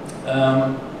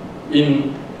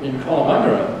 In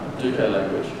Kolomangara, Luqa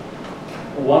language,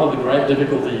 one of the great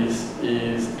difficulties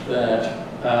is that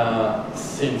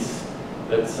since,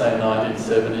 let's say,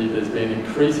 1970, there's been an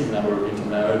increasing number of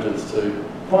intermarriages to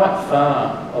quite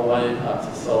far away parts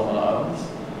of Solomon Islands.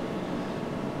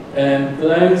 And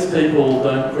those people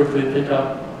don't quickly pick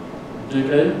up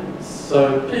Luqa,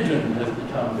 so pidgin has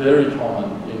become very common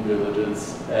in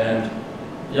villages, and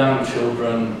young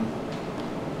children,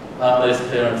 unless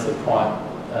parents are quite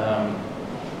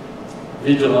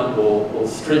vigilant or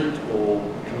strict or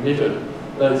committed,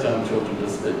 those young children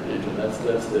just speak pidgin. That's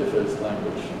their first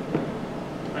language.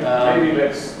 Maybe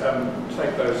let's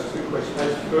take those 2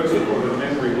 questions first, or the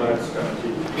memory load's going to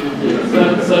keep.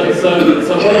 So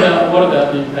what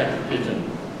about the impact of pidgin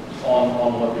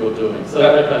on what you're doing? So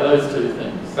okay, those 2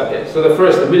 things. Okay, so the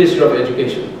first, the Ministry of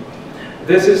Education.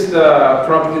 This is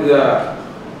probably the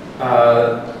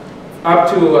up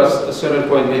to a certain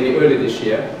point, maybe early this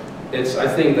year, it's, I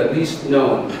think, the least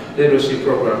known literacy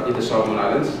program in the Solomon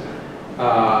Islands,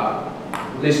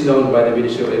 least known by the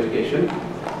Ministry of Education.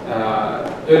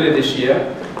 Early this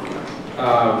year,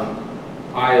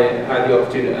 I had the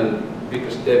opportunity, and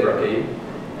because Deborah came,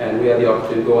 and we had the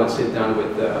opportunity to go and sat down with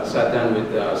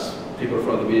people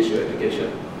from the Ministry of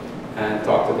Education and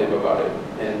talk to them about it.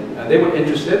 And they were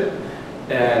interested,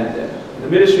 and the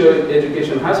Ministry of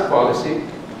Education has policy,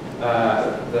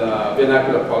 the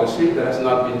vernacular policy, that has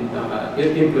not been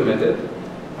implemented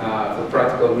for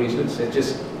practical reasons. It's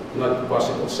just not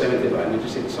possible, 70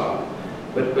 languages in Solomon,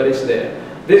 but it's there.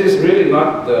 This is really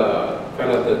not the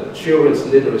kind of the children's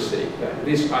literacy, it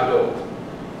is adult,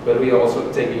 but we are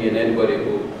also taking in anybody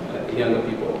who, younger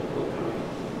people who come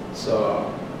in. So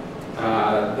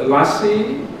the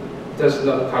LASI does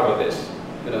not cover this,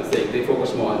 I don't think. They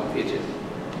focus more on pidgin.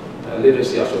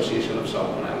 Literacy Association of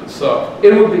Solomon Islands. So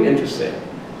it would be interesting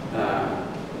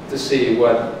to see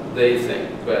what they think,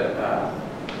 but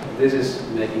this is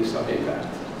making some impact.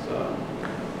 So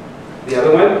the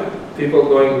other one, people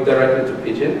going directly to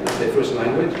pidgin as their first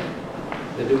language,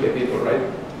 the Luqa people, right?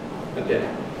 Okay.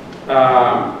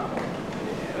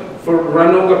 For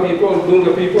Ranonga people,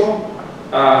 Lunga people,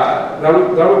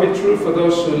 that would be true for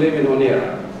those who live in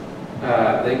Honiara.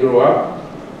 They grow up,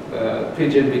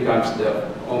 pidgin becomes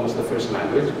almost the first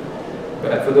language.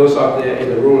 But for those out there in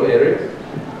the rural area,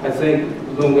 I think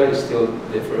Lunga is still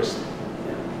the first.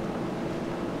 Yeah.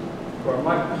 Well, I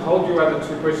might hold your other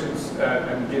 2 questions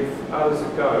and give others a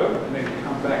go, and then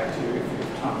come back to you if you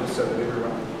have time, just so that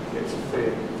everyone gets a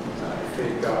fair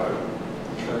go.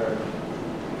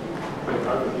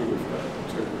 Over here we've got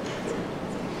 2.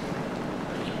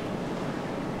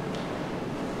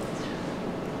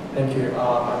 Thank you.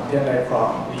 I'm Tianlei from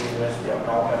the University of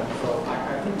Melbourne. So I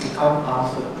think you can't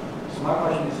answer. So my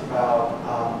question is about,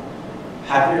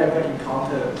 have you ever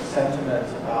encountered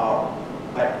sentiments about,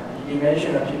 like you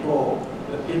mentioned that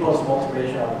people's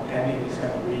motivation of attending this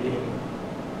kind of reading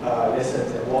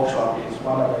lessons and workshop is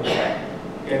one of them, like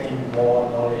getting more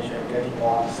knowledge and getting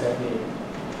more understanding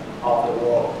of the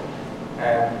world.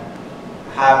 And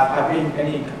have you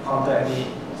encountered any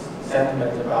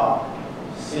sentiments about,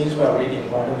 since we're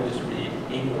reading, why don't we just read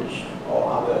English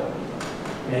or other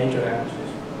major languages?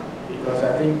 Because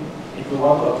I think if we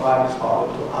want to apply this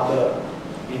model to other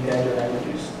endangered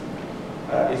languages,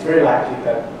 it's very likely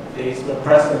that there is the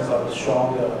presence of a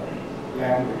stronger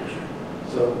language.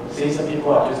 So since the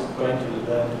people are just going to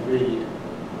learn to read,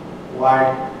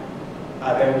 why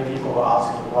are there many people who are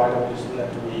asking, why don't we just learn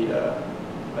to read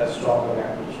a stronger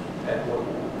language? And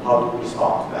how do we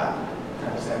respond to that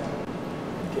kind of sentiment?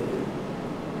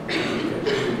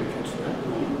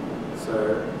 So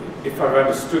if I've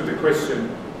understood the question,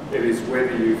 it is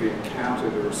whether you've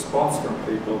encountered a response from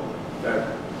people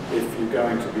that if you're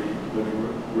going to be learning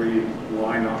to read,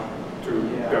 why not to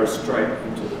go straight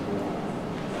into the more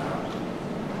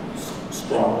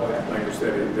strong language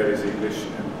that is English,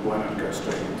 and why not go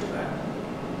straight into that?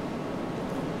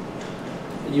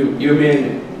 You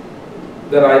mean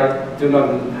that I do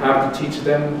not have to teach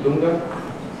them Lunga?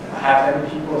 Have any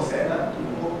people say that?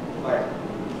 Like,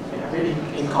 maybe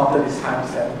encounter this kind of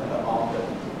sentiment among the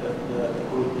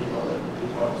group people, the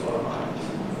people sort of minds.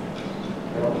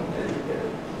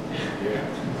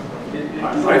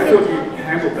 I thought you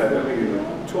handled that earlier in the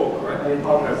talk, right?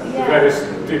 Yeah. That is,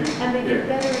 And they get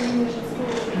better in English at school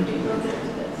if you go into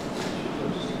this.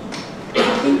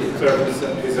 so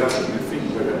he's asking, I think,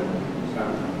 whether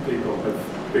people have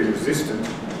been resistant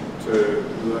to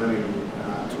learning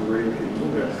to read in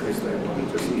Lunga because they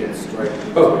want to just get straight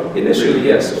into Oh, initially,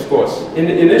 yes, of course.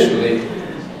 Initially,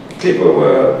 people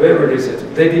were very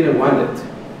resistant. They didn't want it.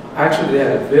 Actually, they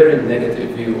had a very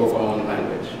negative view of our own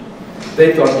language.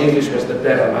 They thought English was the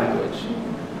better language,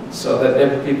 so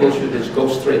that people should just go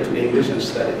straight to English and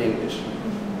study English.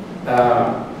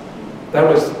 That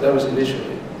was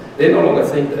initially. They no longer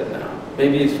think that now.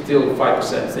 Maybe still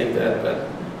 5% think that, but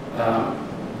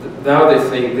now they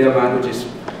think their language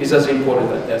is as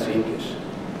important as English.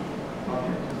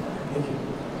 Okay. Thank you.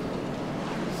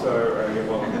 So,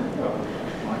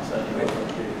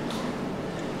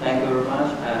 Thank you very much.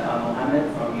 I'm Mohammed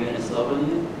from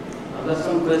UNSW. I've got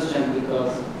some question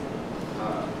because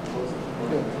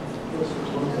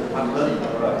I'm learning.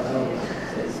 All right.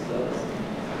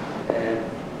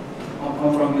 I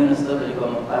come from UNSW, but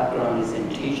my background is in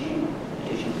teaching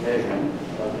Persian.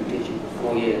 I've been teaching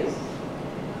for 4 years.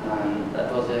 And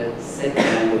that was a second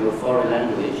language, a foreign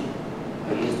language.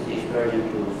 I used to teach Persian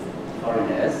to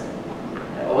foreigners.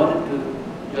 I wanted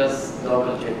to just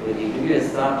double check with you. Did you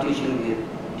start teaching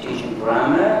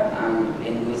grammar and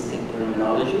linguistic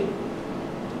terminology?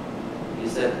 You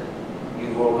said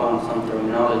you work on some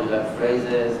terminology like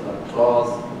phrases, like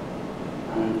clause,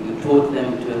 and you taught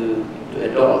them to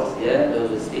adults, yeah, those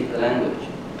who speak the language.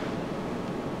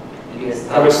 Did you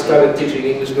start? I started teaching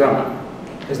English grammar.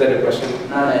 Is that a question?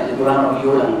 No, the grammar of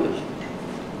your language.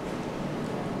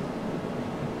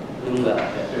 Lunga.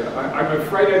 yeah, I'm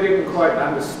afraid I didn't quite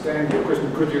understand your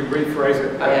question. Could you rephrase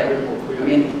it a bit more clearly? I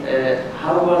mean,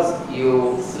 how was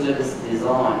your syllabus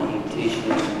design in teaching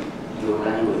your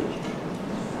language?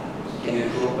 Can you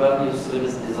talk about your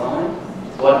syllabus design?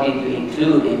 What did you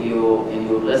include in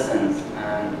your lessons?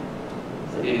 And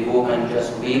so did you work on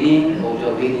just reading, or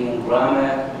just reading and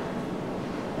grammar?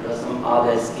 Or some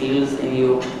other skills in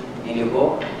your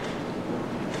book?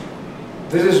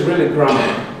 This is really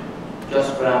grammar.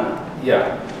 Just grammar.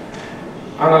 Yeah.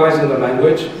 Analyzing the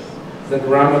language, the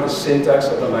grammar, the syntax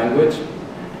of the language,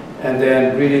 and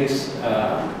then readings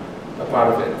a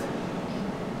part of it.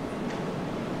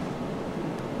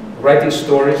 Writing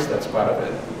stories, that's part of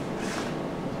it.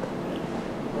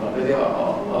 Well, maybe I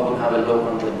will have a look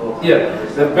on the book. Yeah,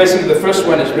 basically the first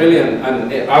one is really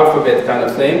an alphabet kind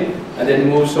of thing, and then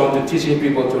moves on to teaching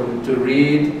people to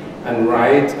read and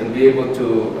write and be able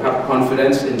to have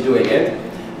confidence in doing it.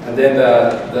 And then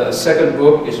the second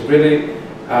book is really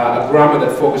a grammar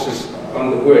that focuses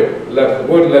on the word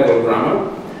level grammar.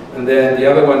 And then the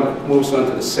other one moves on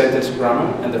to the sentence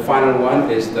grammar. And the final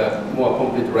one is the more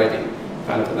complete writing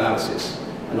kind of analysis.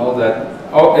 And all that,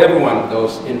 everyone of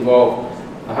those involve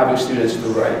having students to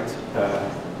write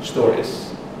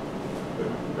stories.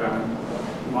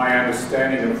 My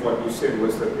understanding of what you said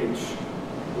was that each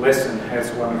lesson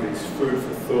has one of these food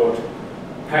for thought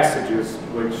passages,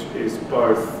 which is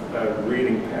both a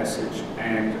reading passage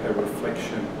and a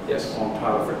reflection on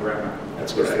part of the grammar.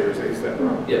 That's correct. Is that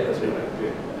right? Yeah, that's right.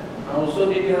 Yeah. Also,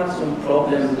 did you have some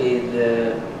problem with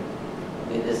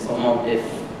some of the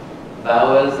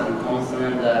vowels and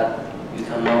consonants that you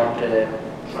cannot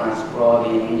transcribe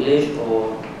in English,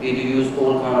 or did you use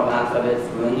all kind of alphabet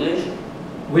for English?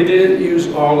 We didn't use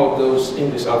all of those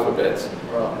English alphabets.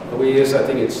 Right. We used, I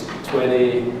think it's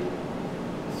 20,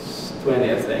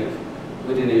 I think.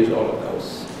 We didn't use all of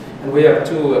those. And we have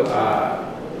two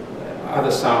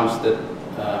other sounds that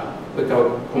we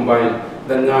combine,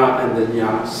 the na and the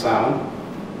nya sound,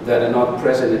 that are not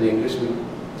present in English. We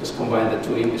just combine the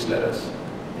two English letters.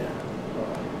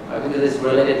 I think it is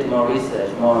related to my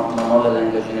research. My mother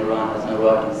language in Iran has no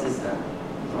writing system.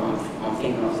 I'm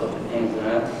thinking of sort of things, you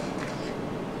know.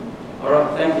 All right,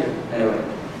 thank you. Anyway.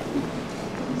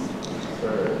 So,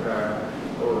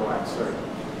 all right, so.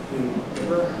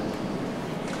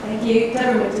 Thank you.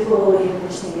 Deborah McDougall,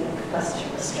 University of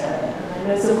Western Australia. I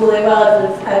know Zobule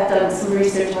well. I've done some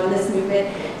research on this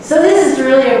movement. So this is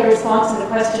really a response to the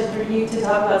question for you to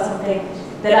talk about something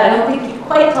that I don't think you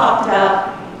quite talked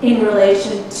about in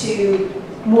relation to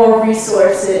more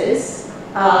resources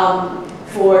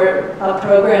for a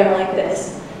program like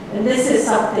this. And this is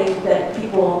something that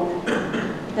people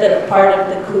that are part of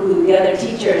the Kulu, the other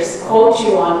teachers, quote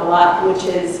you on a lot, which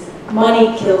is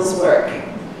money kills work.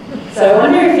 So I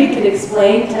wonder if you could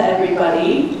explain to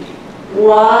everybody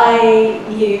why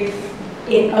you've,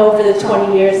 over the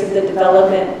 20 years of the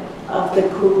development of the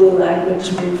Kulu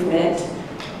language movement,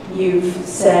 you've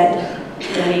said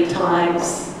many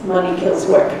times, money kills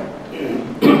work.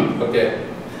 Okay.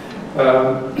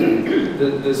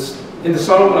 In the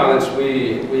Solomon Islands,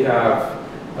 we have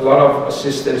a lot of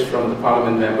assistance from the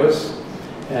parliament members,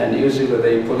 and usually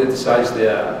they politicize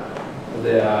their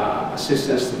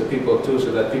assistance to the people too,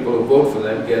 so that people who vote for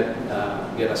them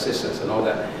get assistance and all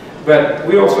that. But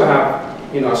we also have,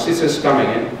 assistance coming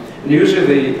in, and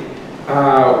usually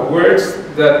words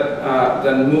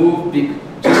that move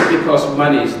just because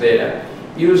money is there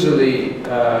usually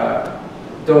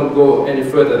don't go any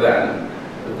further than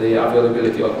the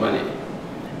availability of money.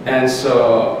 And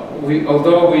so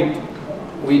although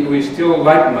we still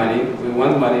like money, we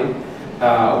want money,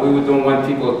 we don't want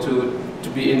people to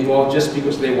be involved just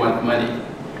because they want money.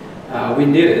 We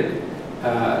need it,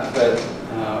 but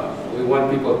we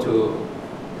want people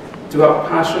to have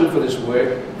passion for this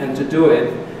work and to do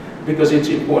it because it's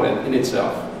important in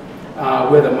itself.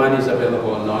 Whether money is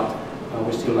available or not,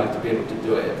 we still like to be able to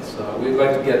do it. So we'd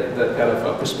like to get that kind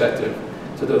of perspective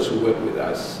to those who work with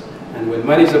us. And when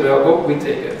money is available, we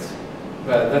take it.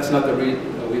 But that's not the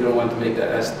reason. We don't want to make that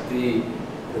as the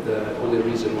only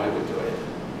reason why we do it.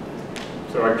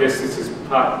 So I guess this is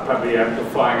partly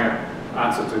amplifying an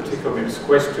answer to Tikomip's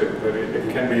question, that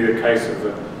it can be the case of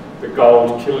the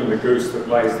gold killing the goose that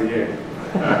lays the egg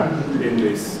in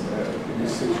this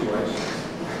situation.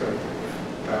 So,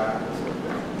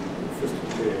 first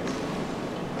here.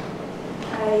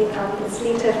 Hi, it's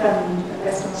Lita from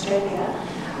Western Australia.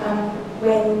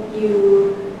 When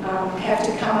you have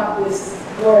to come up with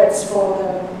words for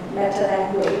the meta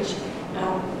language,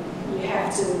 you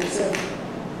have to sort of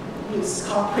use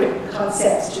concrete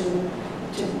concepts to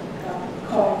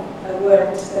coin a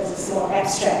word that is more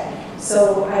abstract.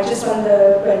 So I just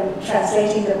wonder, when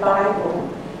translating the Bible,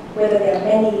 whether there are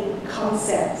many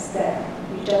concepts that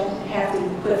we don't have the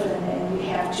equivalent and we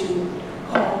have to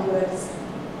coin words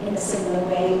in a similar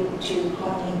way to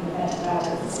coining the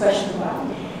metadata. That's question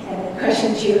one. And the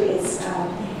question two is,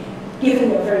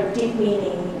 given a very deep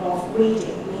meaning of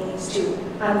reading, means to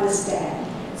understand.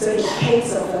 So in the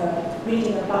case of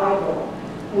reading a Bible,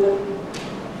 would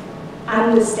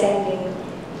understanding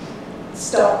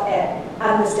stop at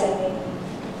understanding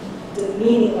the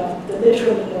meaning of the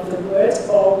literal meaning of the words,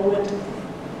 or would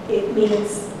it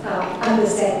means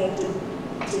understanding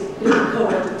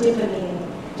the deeper meaning?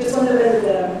 Just wonder whether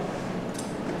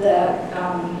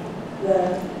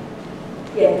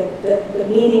the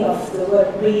meaning of the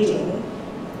word reading,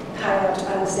 parallel to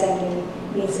understanding,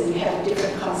 means that you have a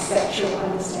different conceptual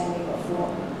understanding of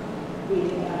what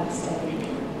reading and understanding.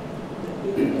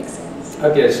 It makes sense.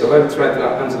 Okay, so let me try to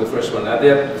answer the first one.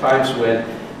 There are times when,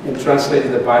 in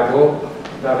translating the Bible,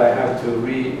 that I have to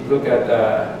look at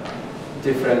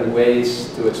different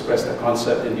ways to express the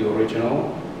concept in the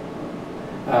original.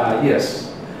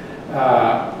 Yes,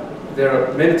 there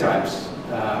are many times.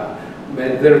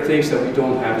 There are things that we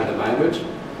don't have in the language.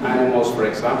 Animals, for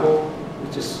example,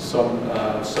 which is so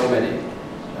many,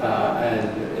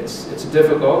 and it's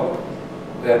difficult.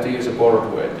 We have to use a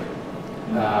borrowed word.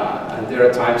 And there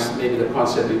are times maybe the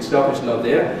concept itself is not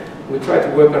there. We try to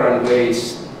work around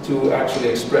ways to actually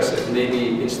express it.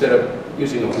 Maybe instead of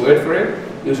using a word for it,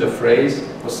 use a phrase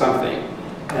or something,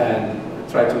 and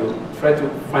try to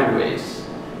find ways.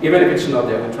 Even if it's not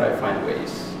there, we try to find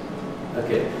ways.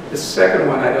 Okay. The second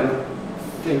one, I don't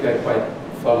think I quite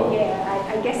follow.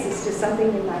 Yeah, I guess it's just something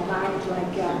in my mind,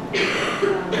 like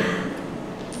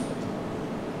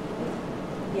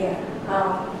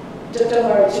don't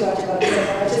worry too much about this.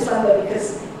 I just wonder,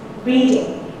 because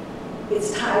reading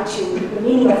is tied to the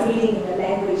meaning of reading in the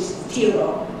language,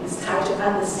 tiro, is is tied to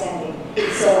understanding.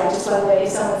 So I just wonder if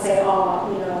someone say,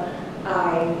 oh, you know,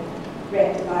 I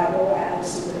read the Bible, I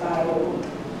understood the Bible,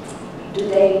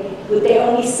 would they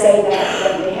only say that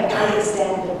when they have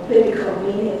understand the biblical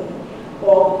meaning,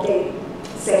 or would they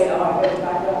say, oh, I read the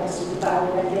Bible, I understood the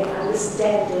Bible, when they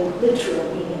understand the literal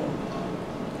meaning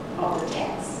of the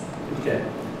text? Okay.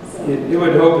 So, you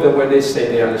would hope that when they say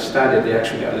they understand it, they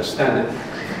actually understand it.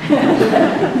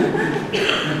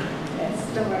 That's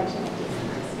the margin.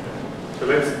 So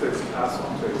let's pass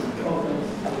on to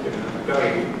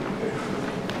Barry.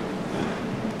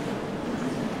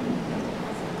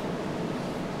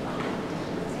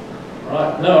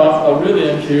 Right. No, I really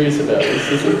am curious about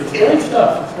this. It's great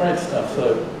stuff. It's great stuff.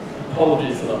 So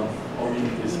apologies that I'm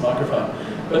holding this microphone.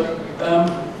 But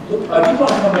look, I did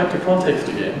want to come back to context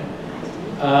again.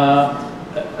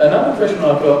 Another question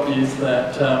I've got is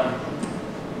that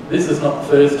this is not the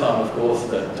first time, of course,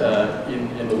 that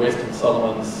in the Western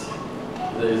Solomons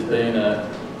there's been a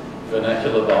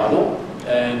vernacular Bible.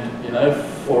 And, you know,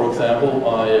 for example,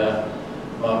 my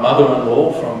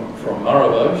mother-in-law from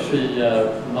Murrabbo, she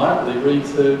nightly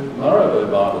reads her Murrabbo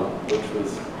Bible, which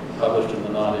was published in the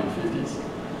 1950s.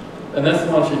 And that's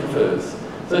the one she prefers.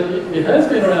 So it has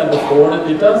been around before,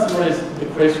 and it does raise the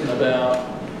question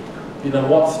about, you know,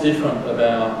 what's different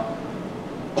about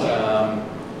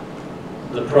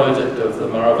the project of the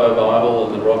Murrabbo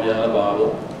Bible and the Robiana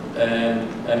Bible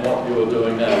and what you're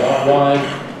doing now.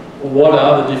 What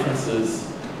are the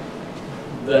differences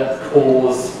that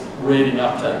cause reading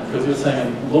uptake? Because you're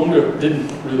saying Lunqa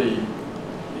didn't really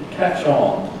catch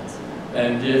on,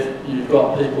 and yet you've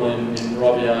got people in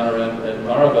Robiana and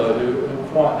Murrabbo who are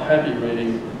quite happy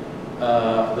reading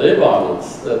their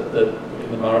Bibles that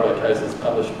in the Murrabbo case was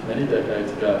published many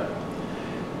decades ago.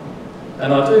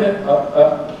 And I do have,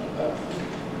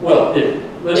 well, yeah,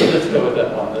 let's go with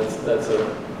that one. That's a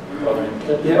problem.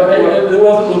 Yeah, there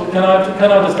was, look, can I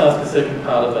just ask a second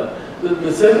part of that?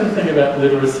 The second thing about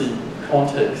literacy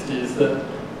context is that,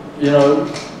 you know,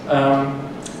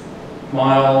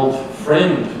 my old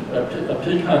friend, a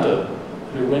pig hunter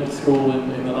who went to school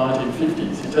in the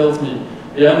 1950s, he tells me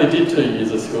he only did 2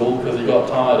 years of school because he got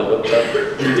tired of it, but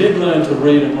he did learn to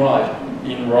read and write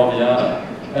in Robiana.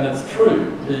 And it's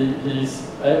true, he's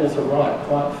able to write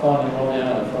quite fine in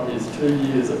Robiana from his 2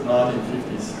 years of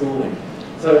 1950s schooling.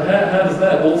 So how does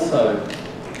that also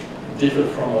differ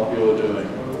from what you're doing?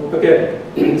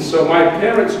 Okay, so my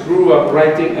parents grew up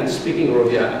writing and speaking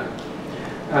Robiana,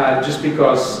 just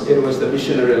because it was the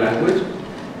missionary language,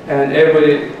 and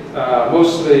everybody,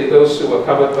 mostly those who were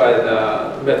covered by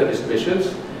the Methodist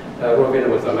missions, Robiana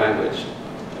was the language.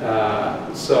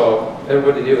 So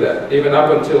everybody knew that. Even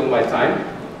up until my time,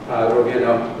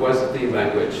 Robiana was the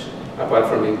language, apart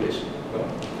from English.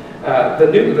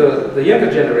 The younger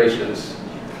generations,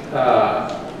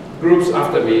 groups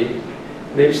after me,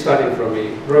 maybe starting from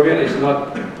me, Robiana is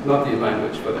not the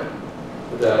language for them,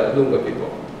 the Lunqa people.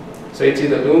 So it's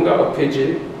either Lunqa or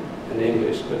Pidgin in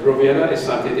English, but Robiana is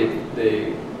something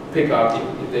they pick up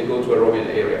if they go to a Robiana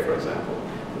area, for example.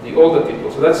 The older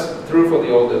people, so that's true for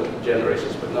the older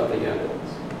generations, but not the younger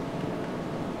ones.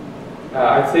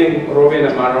 I think Robiana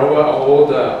and Murrabbo are all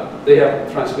they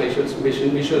have translations,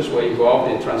 missions were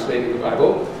involved in translating the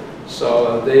Bible,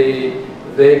 so they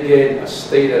gain a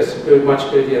status very much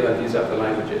earlier than these other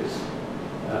languages.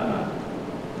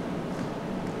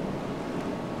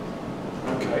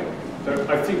 Okay, so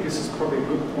I think this is probably a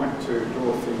good point to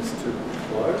draw things to a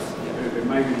close. There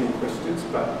may be more questions,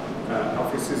 but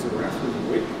Alpheaus is around through the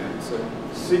week, and so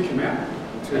seek him out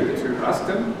to ask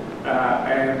them.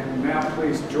 And now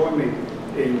please join me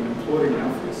in applauding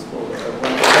Alpheaus for a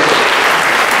wonderful